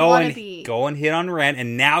Aiel wannabe. Go and hit on Ren,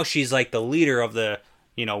 and now she's like the leader of the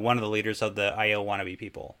one of the leaders of the Aiel wannabe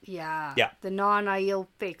people. Yeah. Yeah. The non-Aiel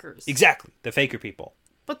fakers. Exactly. The faker people.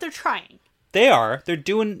 But they're trying. They are. They're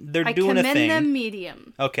doing a thing. I commend them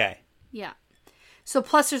medium. Okay. Yeah. So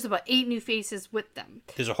plus there's about 8 new faces with them.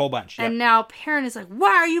 There's a whole bunch. And now Perrin is like,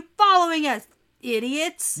 why are you following us,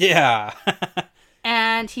 idiots? Yeah.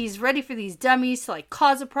 And he's ready for these dummies to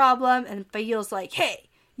cause a problem. And Fael's like, hey,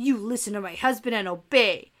 you listen to my husband and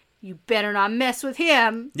obey. You better not mess with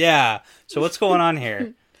him. Yeah. So what's going on here?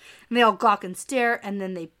 And they all gawk and stare, and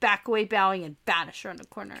then they back away bowing and banish around the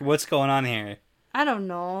corner. What's going on here? I don't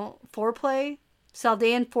know. Foreplay?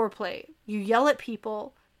 Saldean foreplay. You yell at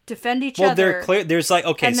people, defend each other. Well, they're clear. There's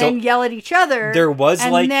and then yell at each other. There was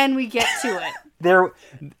and then we get to it.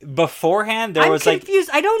 Beforehand, there I'm was confused.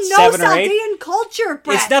 I don't know 7 or 8. Saldean culture,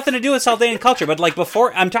 Brett. It's nothing to do with Saldean culture, but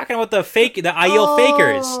before, I'm talking about the Aiel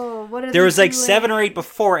fakers. What are there was doing? 7 or 8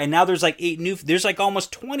 before, and now there's 8 new. There's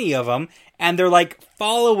almost 20 of them, and they're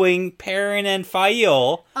following Perrin and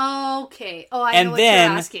Fael. Okay. Oh, I know what you're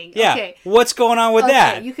asking. Yeah, okay. What's going on with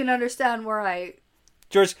that? You can understand where I.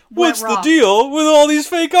 George, what's the deal with all these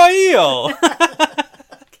fake Aiel?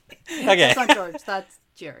 Okay. That's not George. That's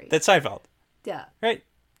Jerry. That's Seinfeld. Yeah. Right.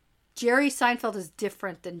 Jerry Seinfeld is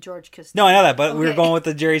different than George Costanza. No, I know that, but we were going with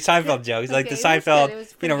the Jerry Seinfeld jokes, the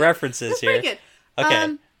Seinfeld, references here. Pretty good.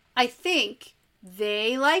 Okay. I think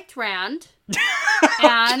they liked Rand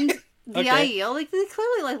and the Aiel. They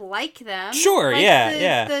clearly like them. Sure.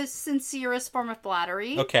 Yeah. The sincerest form of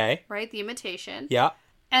flattery. Okay. Right. The imitation. Yeah.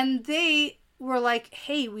 And they were like,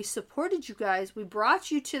 hey, we supported you guys. We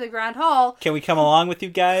brought you to the Grand Hall. Can we come along with you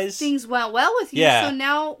guys? Things went well with you, so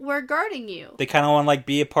now we're guarding you. They kind of want to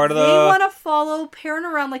be a part of They want to follow Perrin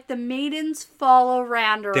around like the maidens follow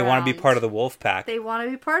Rand around. They want to be part of the wolf pack. They want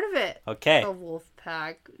to be part of it. Okay. The wolf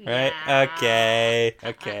pack. Right? Yeah.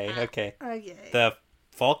 Okay. The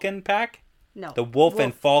Falcon pack? No. The wolf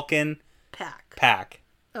and Falcon pack.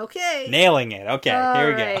 Okay. Nailing it. Okay,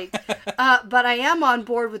 here we go. But I am on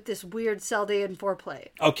board with this weird Saldean foreplay.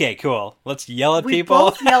 Okay, cool. Let's yell at we people.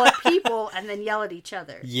 We both yell at people and then yell at each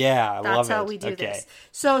other. Yeah, I love it. That's how we do this.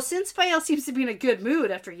 So since Fael seems to be in a good mood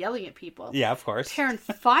after yelling at people. Yeah, of course. Perrin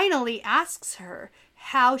finally asks her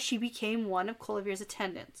how she became one of Colavir's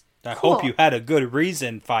attendants. I hope you had a good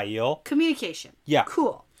reason, Fael. Communication. Yeah.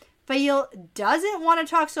 Cool. Fael doesn't want to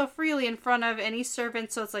talk so freely in front of any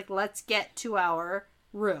servants, so it's let's get to our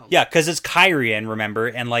room. Yeah, because it's Kyrian, remember,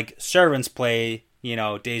 and servants play,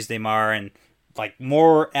 Days de Mar and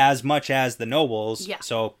more as much as the nobles. Yeah.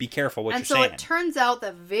 So be careful what you're saying. And so it turns out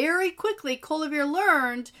that very quickly Colavir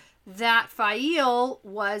learned that Fael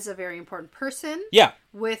was a very important person. Yeah.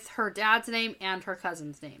 With her dad's name and her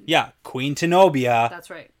cousin's name. Yeah, Queen Tenobia. That's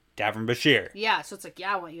right. Davin Bashir. Yeah, so it's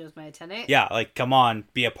I want you as my attendant. Yeah, come on,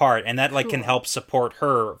 be a part. And that, can help support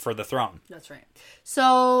her for the throne. That's right.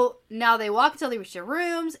 So, now they walk until they reach their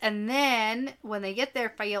rooms, and then, when they get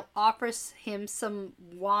there, Fael offers him some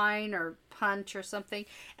wine or punch or something,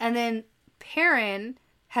 and then Perrin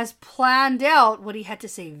has planned out what he had to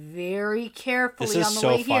say very carefully on the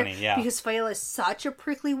way here. Yeah. Because Fael is such a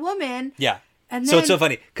prickly woman. Yeah. And so it's so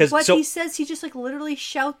funny because he says, he just literally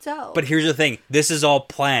shouts out. But here's the thing: this is all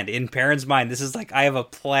planned in Perrin's mind. This is I have a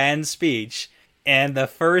planned speech, and the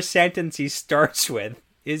first sentence he starts with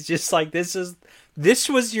is just this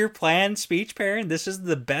was your planned speech, Perrin. This is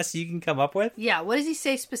the best you can come up with. Yeah. What does he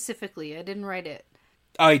say specifically? I didn't write it.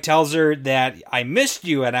 Oh, he tells her that I missed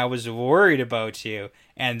you and I was worried about you,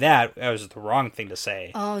 and that was the wrong thing to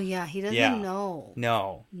say. Oh yeah, he doesn't know.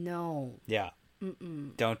 No. Yeah.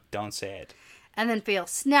 Mm-mm. Don't say it. And then Fael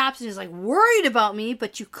snaps and is worried about me,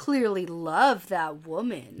 but you clearly love that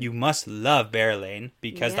woman. You must love Berelain,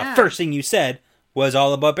 because the first thing you said was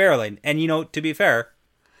all about Berelain. And, to be fair,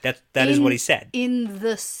 that is what he said. In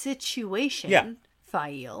the situation,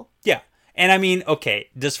 Fael. Yeah. And I mean, okay,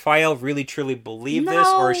 does Fael really truly believe this?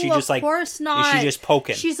 Or is she just of course not. Is she just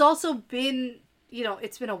poking? She's also been,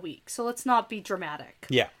 it's been a week, so let's not be dramatic.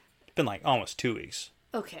 Yeah. It's been almost 2 weeks.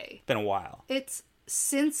 Okay. It's been a while. It's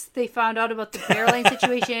since they found out about the Berelain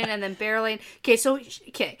situation, and then Berelain...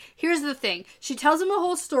 Okay, here's the thing. She tells him a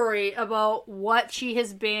whole story about what she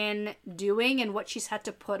has been doing and what she's had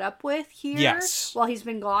to put up with here while he's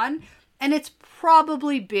been gone. And it's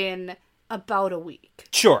probably been about a week.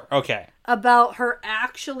 Sure, okay. About her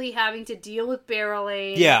actually having to deal with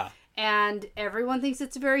Berelain. Yeah. And everyone thinks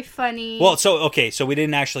it's very funny. Well, so we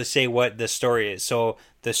didn't actually say what the story is. So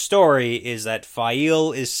the story is that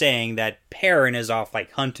Fael is saying that Perrin is off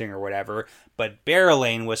hunting or whatever, but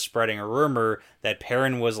Berylane was spreading a rumor that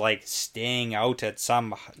Perrin was like staying out at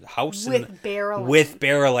some house with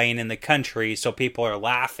Berylane in the country, so people are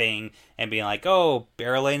laughing and being like, "Oh,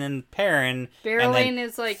 Berylane and Perrin." Berylane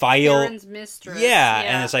is like Perrin's mistress. Yeah,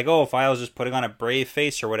 and it's like, "Oh, File's just putting on a brave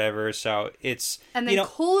face or whatever." So it's and then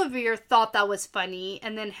Colivir thought that was funny,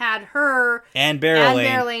 and then had her and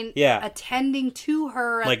Berylane attending to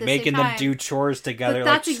her, like making them do chores together. But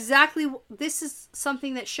that's exactly. This is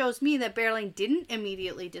something that shows me that Berylane didn't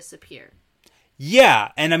immediately disappear.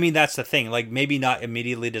 Yeah, and I mean, that's the thing. Like, maybe not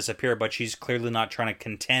immediately disappear, but she's clearly not trying to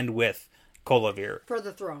contend with Colivir. For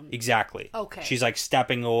the throne. Exactly. Okay. She's, like,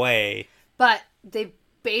 stepping away. But they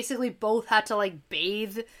basically both had to, like,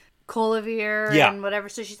 bathe Colivir and whatever.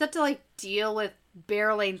 So she's had to, like, deal with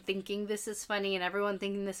Berylane thinking this is funny and everyone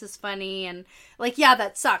thinking this is funny. And, like, yeah,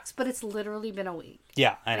 that sucks. But it's literally been a week.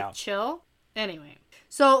 Yeah, I know. Like, chill. Anyway.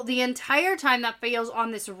 So the entire time that Faye's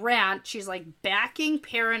on this rant, she's like backing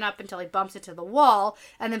Perrin up until he bumps into the wall,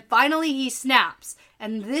 and then finally he snaps.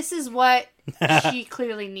 And this is what she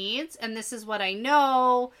clearly needs, and this is what I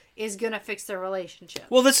know is gonna fix their relationship.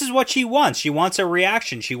 Well, this is what she wants. She wants a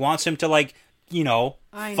reaction. She wants him to, like, you know,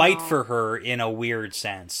 fight for her in a weird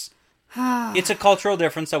sense. It's a cultural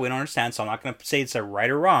difference that we don't understand, so I'm not gonna say it's a right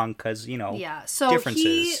or wrong, because, you know, so differences.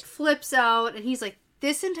 He flips out, and he's like,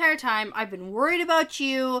 this entire time, I've been worried about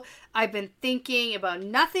you. I've been thinking about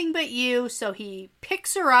nothing but you. So he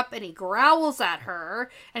picks her up and he growls at her.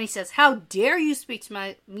 And he says, how dare you speak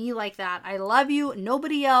to me like that? I love you.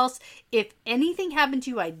 Nobody else. If anything happened to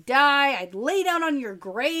you, I'd die. I'd lay down on your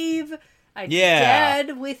grave. I'd be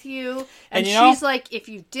dead with you. And she's like, if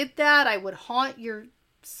you did that, I would haunt your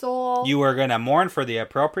soul. You are going to mourn for the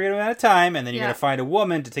appropriate amount of time, and then you're going to find a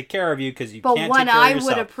woman to take care of you because you can't take care of yourself. But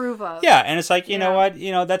one I would approve of. Yeah, and it's like, you know what?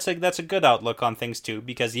 You know, that's a good outlook on things too,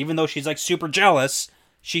 because even though she's like super jealous,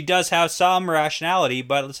 she does have some rationality,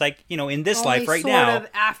 but it's like, you know, in this life right now. Sort of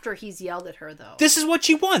after he's yelled at her, though. This is what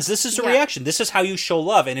she wants. This is a reaction. This is how you show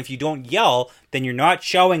love, and if you don't yell, then you're not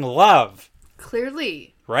showing love.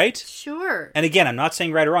 Clearly. Right? Sure. And again, I'm not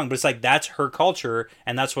saying right or wrong, but it's like that's her culture,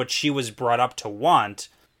 and that's what she was brought up to want,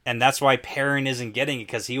 and that's why Perrin isn't getting it,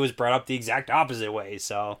 because he was brought up the exact opposite way,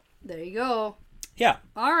 so... There you go. Yeah.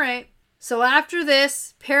 All right. So after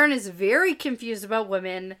this, Perrin is very confused about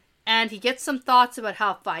women, and he gets some thoughts about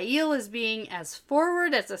how Faile is being as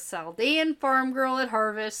forward as a Saldean farm girl at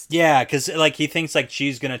harvest. Yeah, because like he thinks like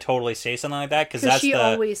she's going to totally say something like that, because she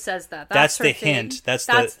always says that. That's her the thing. hint. That's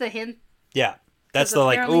the hint. Yeah. That's the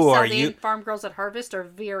like, ooh, are you... farm girls at harvest are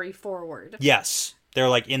very forward. Yes. They're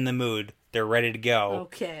like in the mood. They're ready to go.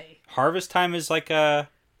 Okay. Harvest time is like a...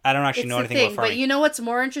 I don't actually know anything about farming. But you know what's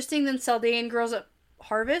more interesting than Saldean girls at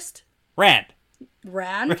harvest? Rand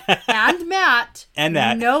and Matt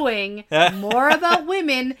knowing more about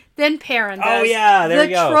women than Perrin does. Oh yeah, there you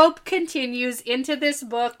go. The trope continues into this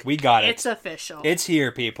book. We got it. It's official. It's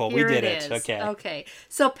here, people. We did it. Okay.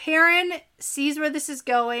 So Perrin sees where this is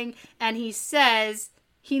going, and he says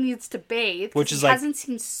he needs to bathe. Which is he hasn't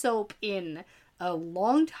seen soap in a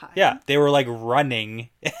long time. Yeah, they were like running.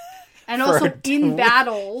 And also in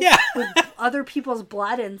battle with other people's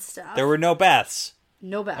blood and stuff. There were no baths.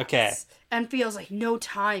 No baths. Okay. And feels like, no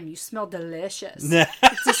time, you smell delicious.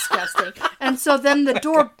 It's disgusting. And so then the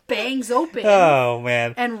door bangs open. Oh,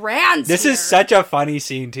 man. And Rand's This here. is such a funny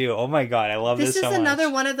scene, too. Oh, my God. I love this so much. This is another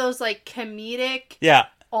one of those, like, comedic,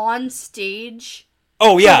 on-stage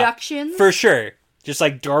productions. For sure. Just,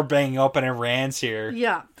 like, door banging open and Rand's here.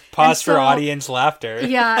 Yeah. Pause for audience laughter.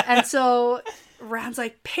 Yeah, and so... Rand's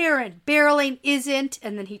like, Perrin, Berylane isn't.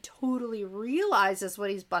 And then he totally realizes what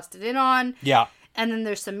he's busted in on. Yeah. And then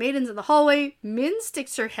there's some maidens in the hallway. Min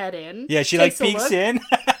sticks her head in. Yeah, she like peeks in.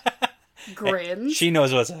 Grins. She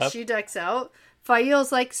knows what's up. She ducks out.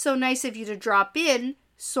 Faile's like, so nice of you to drop in.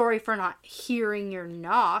 Sorry for not hearing your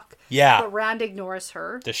knock. Yeah. But Rand ignores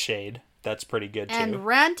her. The shade. That's pretty good, too. And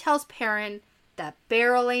Rand tells Perrin that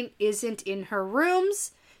Berylane isn't in her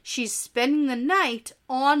rooms. She's spending the night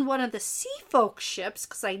on one of the sea folk ships,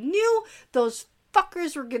 because I knew those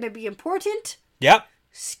fuckers were going to be important. Yep.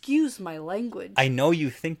 Excuse my language. I know you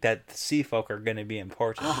think that the sea folk are going to be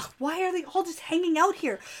important. Ugh, why are they all just hanging out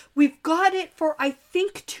here? We've got it for, I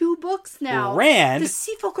think, 2 books now. Rand... The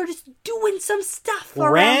sea folk are just doing some stuff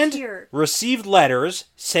around here. Rand received letters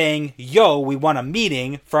saying, yo, we want a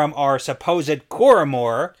meeting from our supposed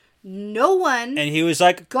Coromor. No one... And he was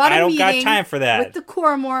like, I don't got time for that. With the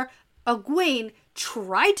Coromor, Egwene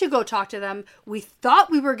tried to go talk to them. We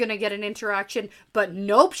thought we were going to get an interaction, but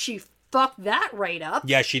nope, she fucked that right up.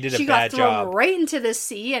 Yeah, she did a bad job. She got thrown right into the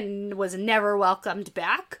sea and was never welcomed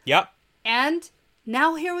back. Yep. And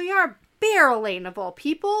now here we are. Berylane, of all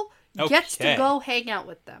people. gets to go hang out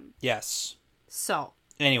with them. Yes. So.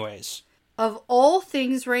 Anyways. Of all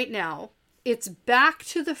things right now, it's back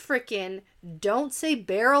to the frickin' don't say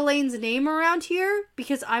Bear Elaine's name around here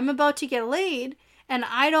because I'm about to get laid and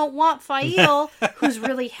I don't want Fail, who's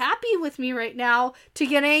really happy with me right now, to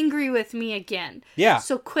get angry with me again. Yeah.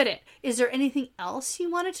 So quit it. Is there anything else you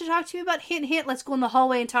wanted to talk to me about? Hint, hint. Let's go in the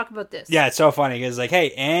hallway and talk about this. Yeah, it's so funny because like,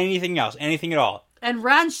 hey, anything else, anything at all. And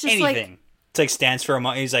Rand's just anything. It's like stands for a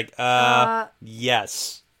moment. He's like,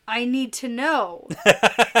 yes. I need to know.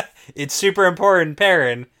 It's super important,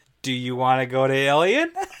 Perrin. Do you want to go to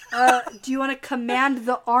Ilion? Do you want to command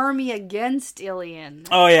the army against Ilion?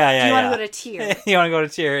 Oh, yeah. Do you want to go to Tyr? You want to go to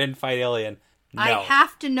Tyr and fight Ilion? No. I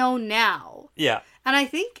have to know now. Yeah. And I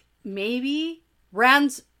think maybe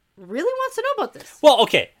Rand really wants to know about this. Well,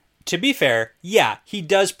 okay. To be fair, yeah, he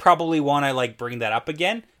does probably want to like bring that up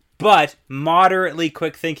again, but moderately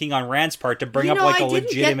quick thinking on Rand's part to bring up like a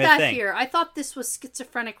legitimate thing. I didn't get that here. I thought this was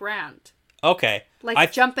schizophrenic Rand. Okay.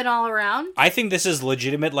 Like jumping all around? I think this is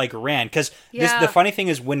legitimate like Rand, because the funny thing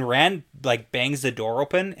is when Rand like bangs the door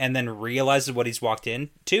open and then realizes what he's walked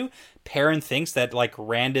into, Perrin thinks that like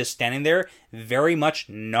Rand is standing there very much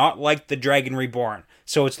not like the Dragon Reborn.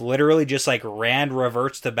 So it's literally just like Rand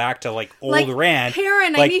reverts back to like old Rand.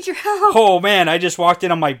 Perrin, like, I need your help. Oh man, I just walked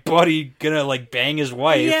in on my buddy gonna like bang his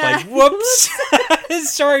wife. Yeah. Like, whoops.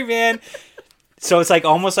 Sorry, man. So it's like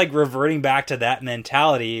almost like reverting back to that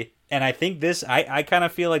mentality. And I think this, I kind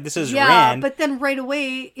of feel like this is Rand. Yeah, but then right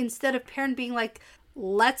away, instead of Perrin being like,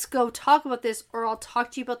 let's go talk about this, or I'll talk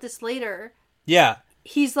to you about this later. Yeah.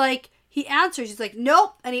 He's like, he answers, he's like,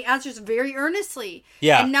 nope. And he answers very earnestly.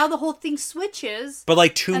 Yeah. And now the whole thing switches. But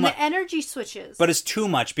like too much. And the energy switches. But it's too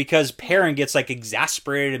much because Perrin gets like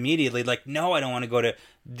exasperated immediately. Like, no, I don't want to go to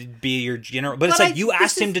be your general. But it's like, you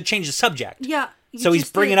asked him to change the subject. Yeah. So he's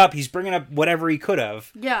bringing up whatever he could have.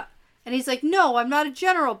 Yeah. And he's like, no, I'm not a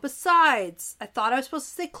general. Besides, I thought I was supposed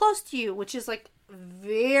to stay close to you, which is like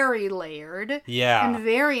very layered. Yeah. And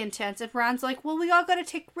very intense. And Rand's like, well, we all got to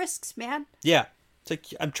take risks, man. Yeah. It's like,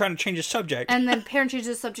 I'm trying to change the subject. And then Perrin changes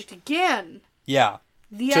the subject again. Yeah.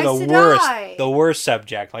 The to the worst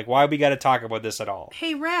subject. Like, why we got to talk about this at all?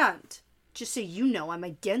 Hey, Rand, just so you know, I'm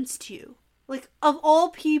against you. Like, of all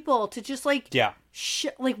people to just like... Yeah.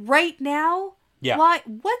 Like, right now... Yeah. Why?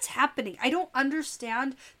 What's happening? I don't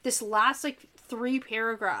understand this last, 3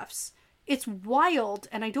 paragraphs. It's wild,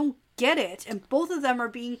 and I don't get it. And both of them are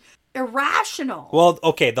being irrational. Well,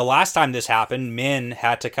 okay, the last time this happened, Min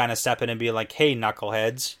had to kind of step in and be like, hey,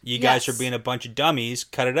 knuckleheads, you guys are being a bunch of dummies,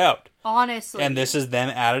 cut it out. Honestly. And this is them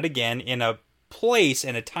at it again in a place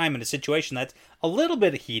and a time and a situation that's a little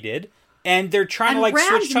bit heated, and they're trying to,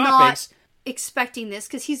 switch topics. Not expecting this,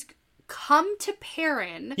 because he's... come to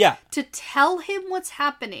Perrin to tell him what's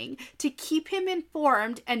happening, to keep him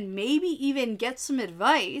informed, and maybe even get some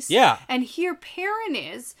advice. Yeah. And here Perrin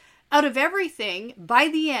is, out of everything, by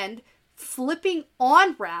the end, flipping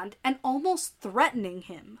on Rand and almost threatening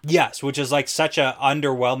him. Yes, which is like such a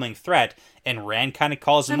underwhelming threat, and Rand kind of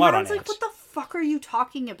calls him out on it. Like, what the fuck are you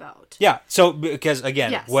talking about? Yeah, so, because,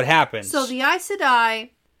 again, what happens? So the Aes Sedai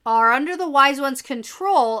are under the Wise One's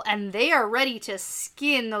control, and they are ready to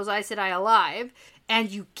skin those Aes Sedai alive, and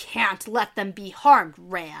you can't let them be harmed,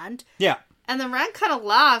 Rand. Yeah. And then Rand kind of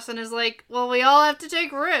laughs and is like, well, we all have to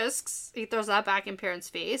take risks. He throws that back in Perrin's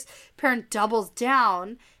face. Perrin doubles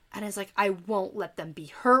down and is like, I won't let them be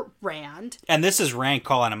hurt, Rand. And this is Rand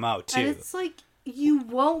calling him out, too. And it's like, you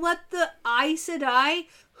won't let the Aes Sedai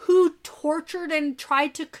who tortured and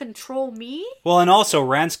tried to control me? Well, and also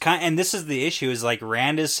Rand's and this is the issue, is like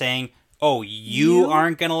Rand is saying, oh, you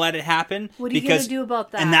aren't going to let it happen? What are you going to do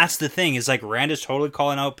about that? And that's the thing, is like Rand is totally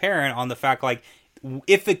calling out Perrin on the fact, like,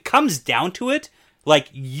 if it comes down to it, like,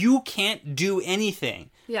 you can't do anything.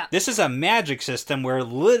 Yeah. This is a magic system where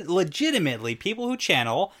legitimately people who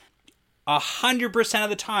channel 100% of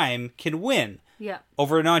the time can win. Yeah.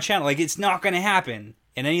 Over a non-channel. Like, it's not going to happen.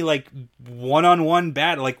 In any, like, one-on-one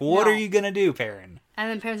battle. Like, what are you going to do, Perrin? And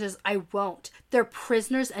then Perrin says, I won't. They're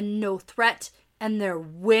prisoners and no threat. And they're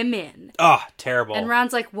women. Oh, terrible. And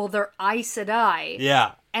Rand's like, well, they're Aes Sedai.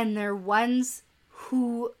 Yeah. And they're ones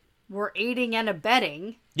who were aiding and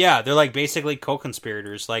abetting. Yeah, they're, like, basically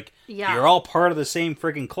co-conspirators. Like, you're all part of the same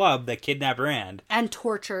freaking club that kidnapped Rand. And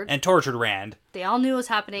tortured. Rand. They all knew it was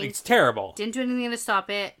happening. It's terrible. Didn't do anything to stop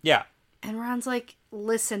it. Yeah. And Rand's like,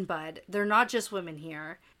 listen, bud, they're not just women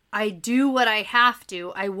here. I do what I have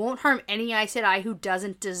to. I won't harm any Aes Sedai who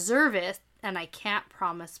doesn't deserve it, and I can't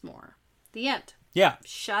promise more. The end. Yeah.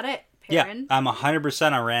 Shut it Perrin. Yeah, I'm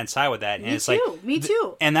 100% on Rand's side with that. And Me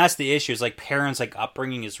too. And that's the issue. Is like Perrin's like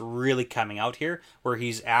upbringing is really coming out here, where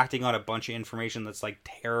he's acting on a bunch of information that's like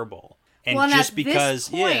terrible. And just because,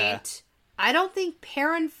 this point, I don't think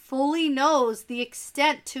Perrin fully knows the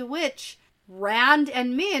extent to which Rand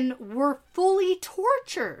and Min were fully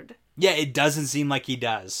tortured. Yeah, it doesn't seem like he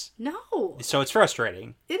does. No. So it's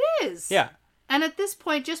frustrating. It is. Yeah. And at this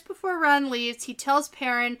point, just before Rand leaves, he tells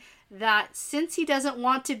Perrin that since he doesn't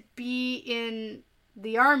want to be in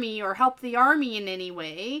the army or help the army in any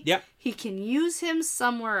way, he can use him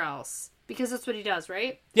somewhere else. Because that's what he does,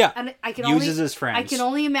 right? Yeah. And I can uses his friends. I can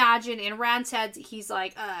only imagine in Rand's head, he's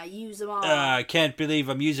like, use them all. I can't believe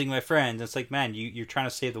I'm using my friends. It's like, man, you're trying to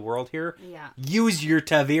save the world here? Yeah. Use your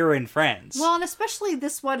Taviran friends. Well, and especially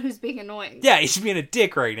this one who's being annoying. Yeah, he's being a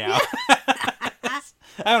dick right now.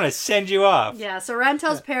 I want to send you off. Yeah, so Rand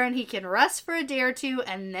tells Perrin he can rest for a day or two,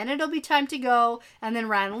 and then it'll be time to go. And then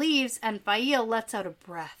Rand leaves, and Faile lets out a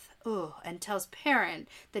breath. And tells Perrin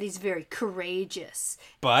that he's very courageous.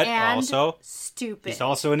 But and also stupid. He's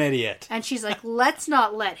also an idiot. And she's like, let's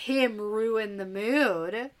not let him ruin the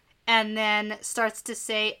mood. And then starts to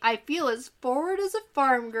say, I feel as forward as a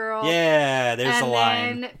farm girl. Yeah, there's a line.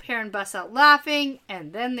 And then Perrin busts out laughing,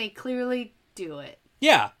 and then they clearly do it.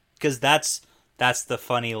 Yeah, because that's the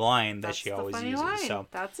funny line that she always uses. Line. So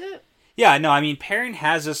that's it. Yeah, no, I mean, Perrin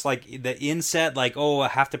has this, like, the inset, like, I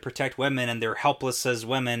have to protect women, and they're helpless as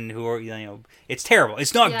women who are, it's terrible.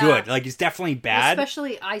 It's not good. Like, it's definitely bad.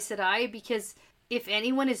 Especially Aes Sedai, because if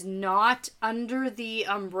anyone is not under the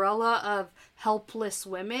umbrella of helpless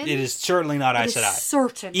women... It is certainly not Aes Sedai.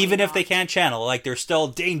 Certainly Even not. if they can't channel, like, they're still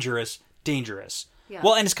dangerous. Yeah.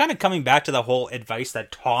 Well, and it's kind of coming back to the whole advice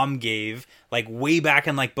that Tom gave, like, way back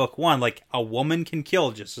in, like, book 1. Like, a woman can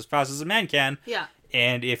kill just as fast as a man can. Yeah.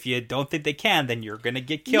 And if you don't think they can, then you're going to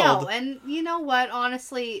get killed. No, and you know what?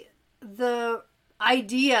 Honestly, the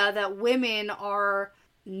idea that women are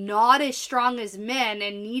not as strong as men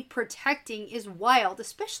and need protecting is wild,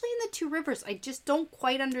 especially in the Two Rivers. I just don't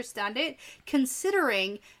quite understand it,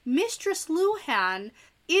 considering Mistress Luhan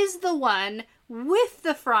is the one with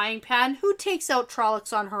the frying pan who takes out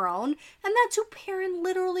Trollocs on her own, and that's who Perrin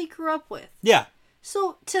literally grew up with. Yeah.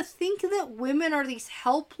 So to think that women are these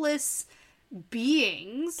helpless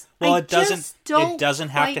beings. Well, it doesn't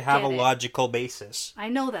have to have a logical basis. I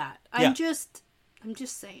know that. I'm just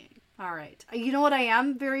saying. All right. You know what I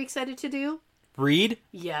am very excited to do? Read?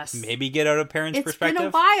 Yes. Maybe get out of Perrin's perspective. It's been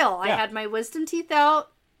a while. I had my wisdom teeth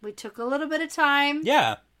out. We took a little bit of time.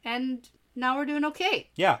 Yeah. And now we're doing okay.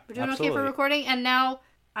 Yeah, we're doing absolutely. okay for recording. And now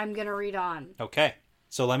I'm going to read on. Okay.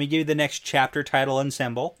 So let me give you the next chapter title and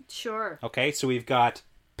symbol. Sure. Okay, so we've got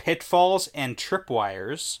Pitfalls and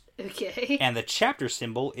Tripwires. Okay. And the chapter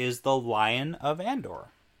symbol is the Lion of Andor.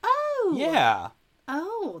 Oh. Yeah.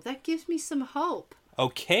 Oh, that gives me some hope.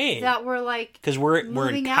 Okay. That we're like, because we're in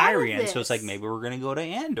Kyrian, so it's like this. maybe we're going to go to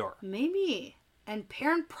Andor. Maybe. And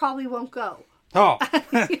Perrin probably won't go. Oh.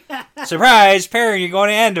 Surprise, Perrin, you're going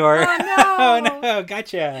to Andor. Oh, no. Oh, no.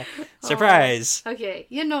 Gotcha. Surprise. Oh. Okay.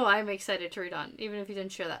 You know I'm excited to read on, even if you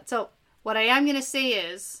didn't share that. So, what I am going to say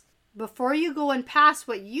is, before you go and pass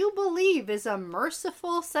what you believe is a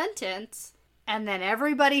merciful sentence, and then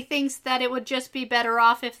everybody thinks that it would just be better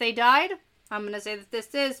off if they died, I'm going to say that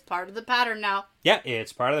this is part of the pattern now. Yeah,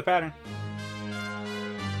 it's part of the pattern.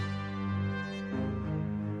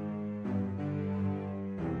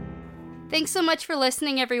 Thanks so much for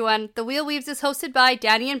listening, everyone. The Wheel Weaves is hosted by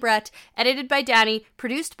Danny and Brett, edited by Danny,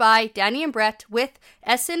 produced by Danny and Brett, with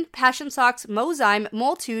Essen, Passion Socks, Mozyme,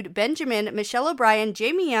 Moltude, Benjamin, Michelle O'Brien,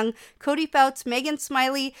 Jamie Young, Cody Fouts, Megan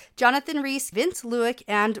Smiley, Jonathan Reese, Vince Lewick,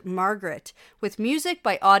 and Margaret, with music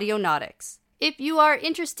by Audionautics. If you are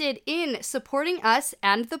interested in supporting us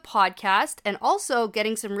and the podcast, and also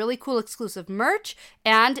getting some really cool exclusive merch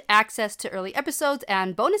and access to early episodes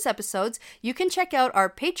and bonus episodes, you can check out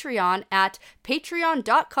our Patreon at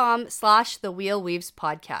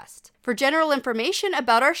patreon.com/thewheelweavespodcast. For general information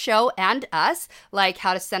about our show and us, like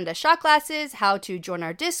how to send us shot glasses, how to join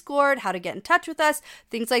our Discord, how to get in touch with us,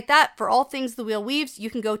 things like that, for all things The Wheel Weaves,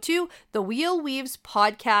 you can go to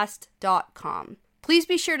thewheelweavespodcast.com. Please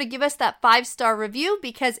be sure to give us that 5-star review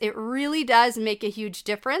because it really does make a huge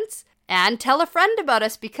difference. And tell a friend about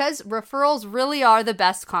us because referrals really are the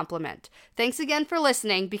best compliment. Thanks again for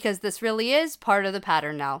listening because this really is part of the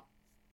pattern now.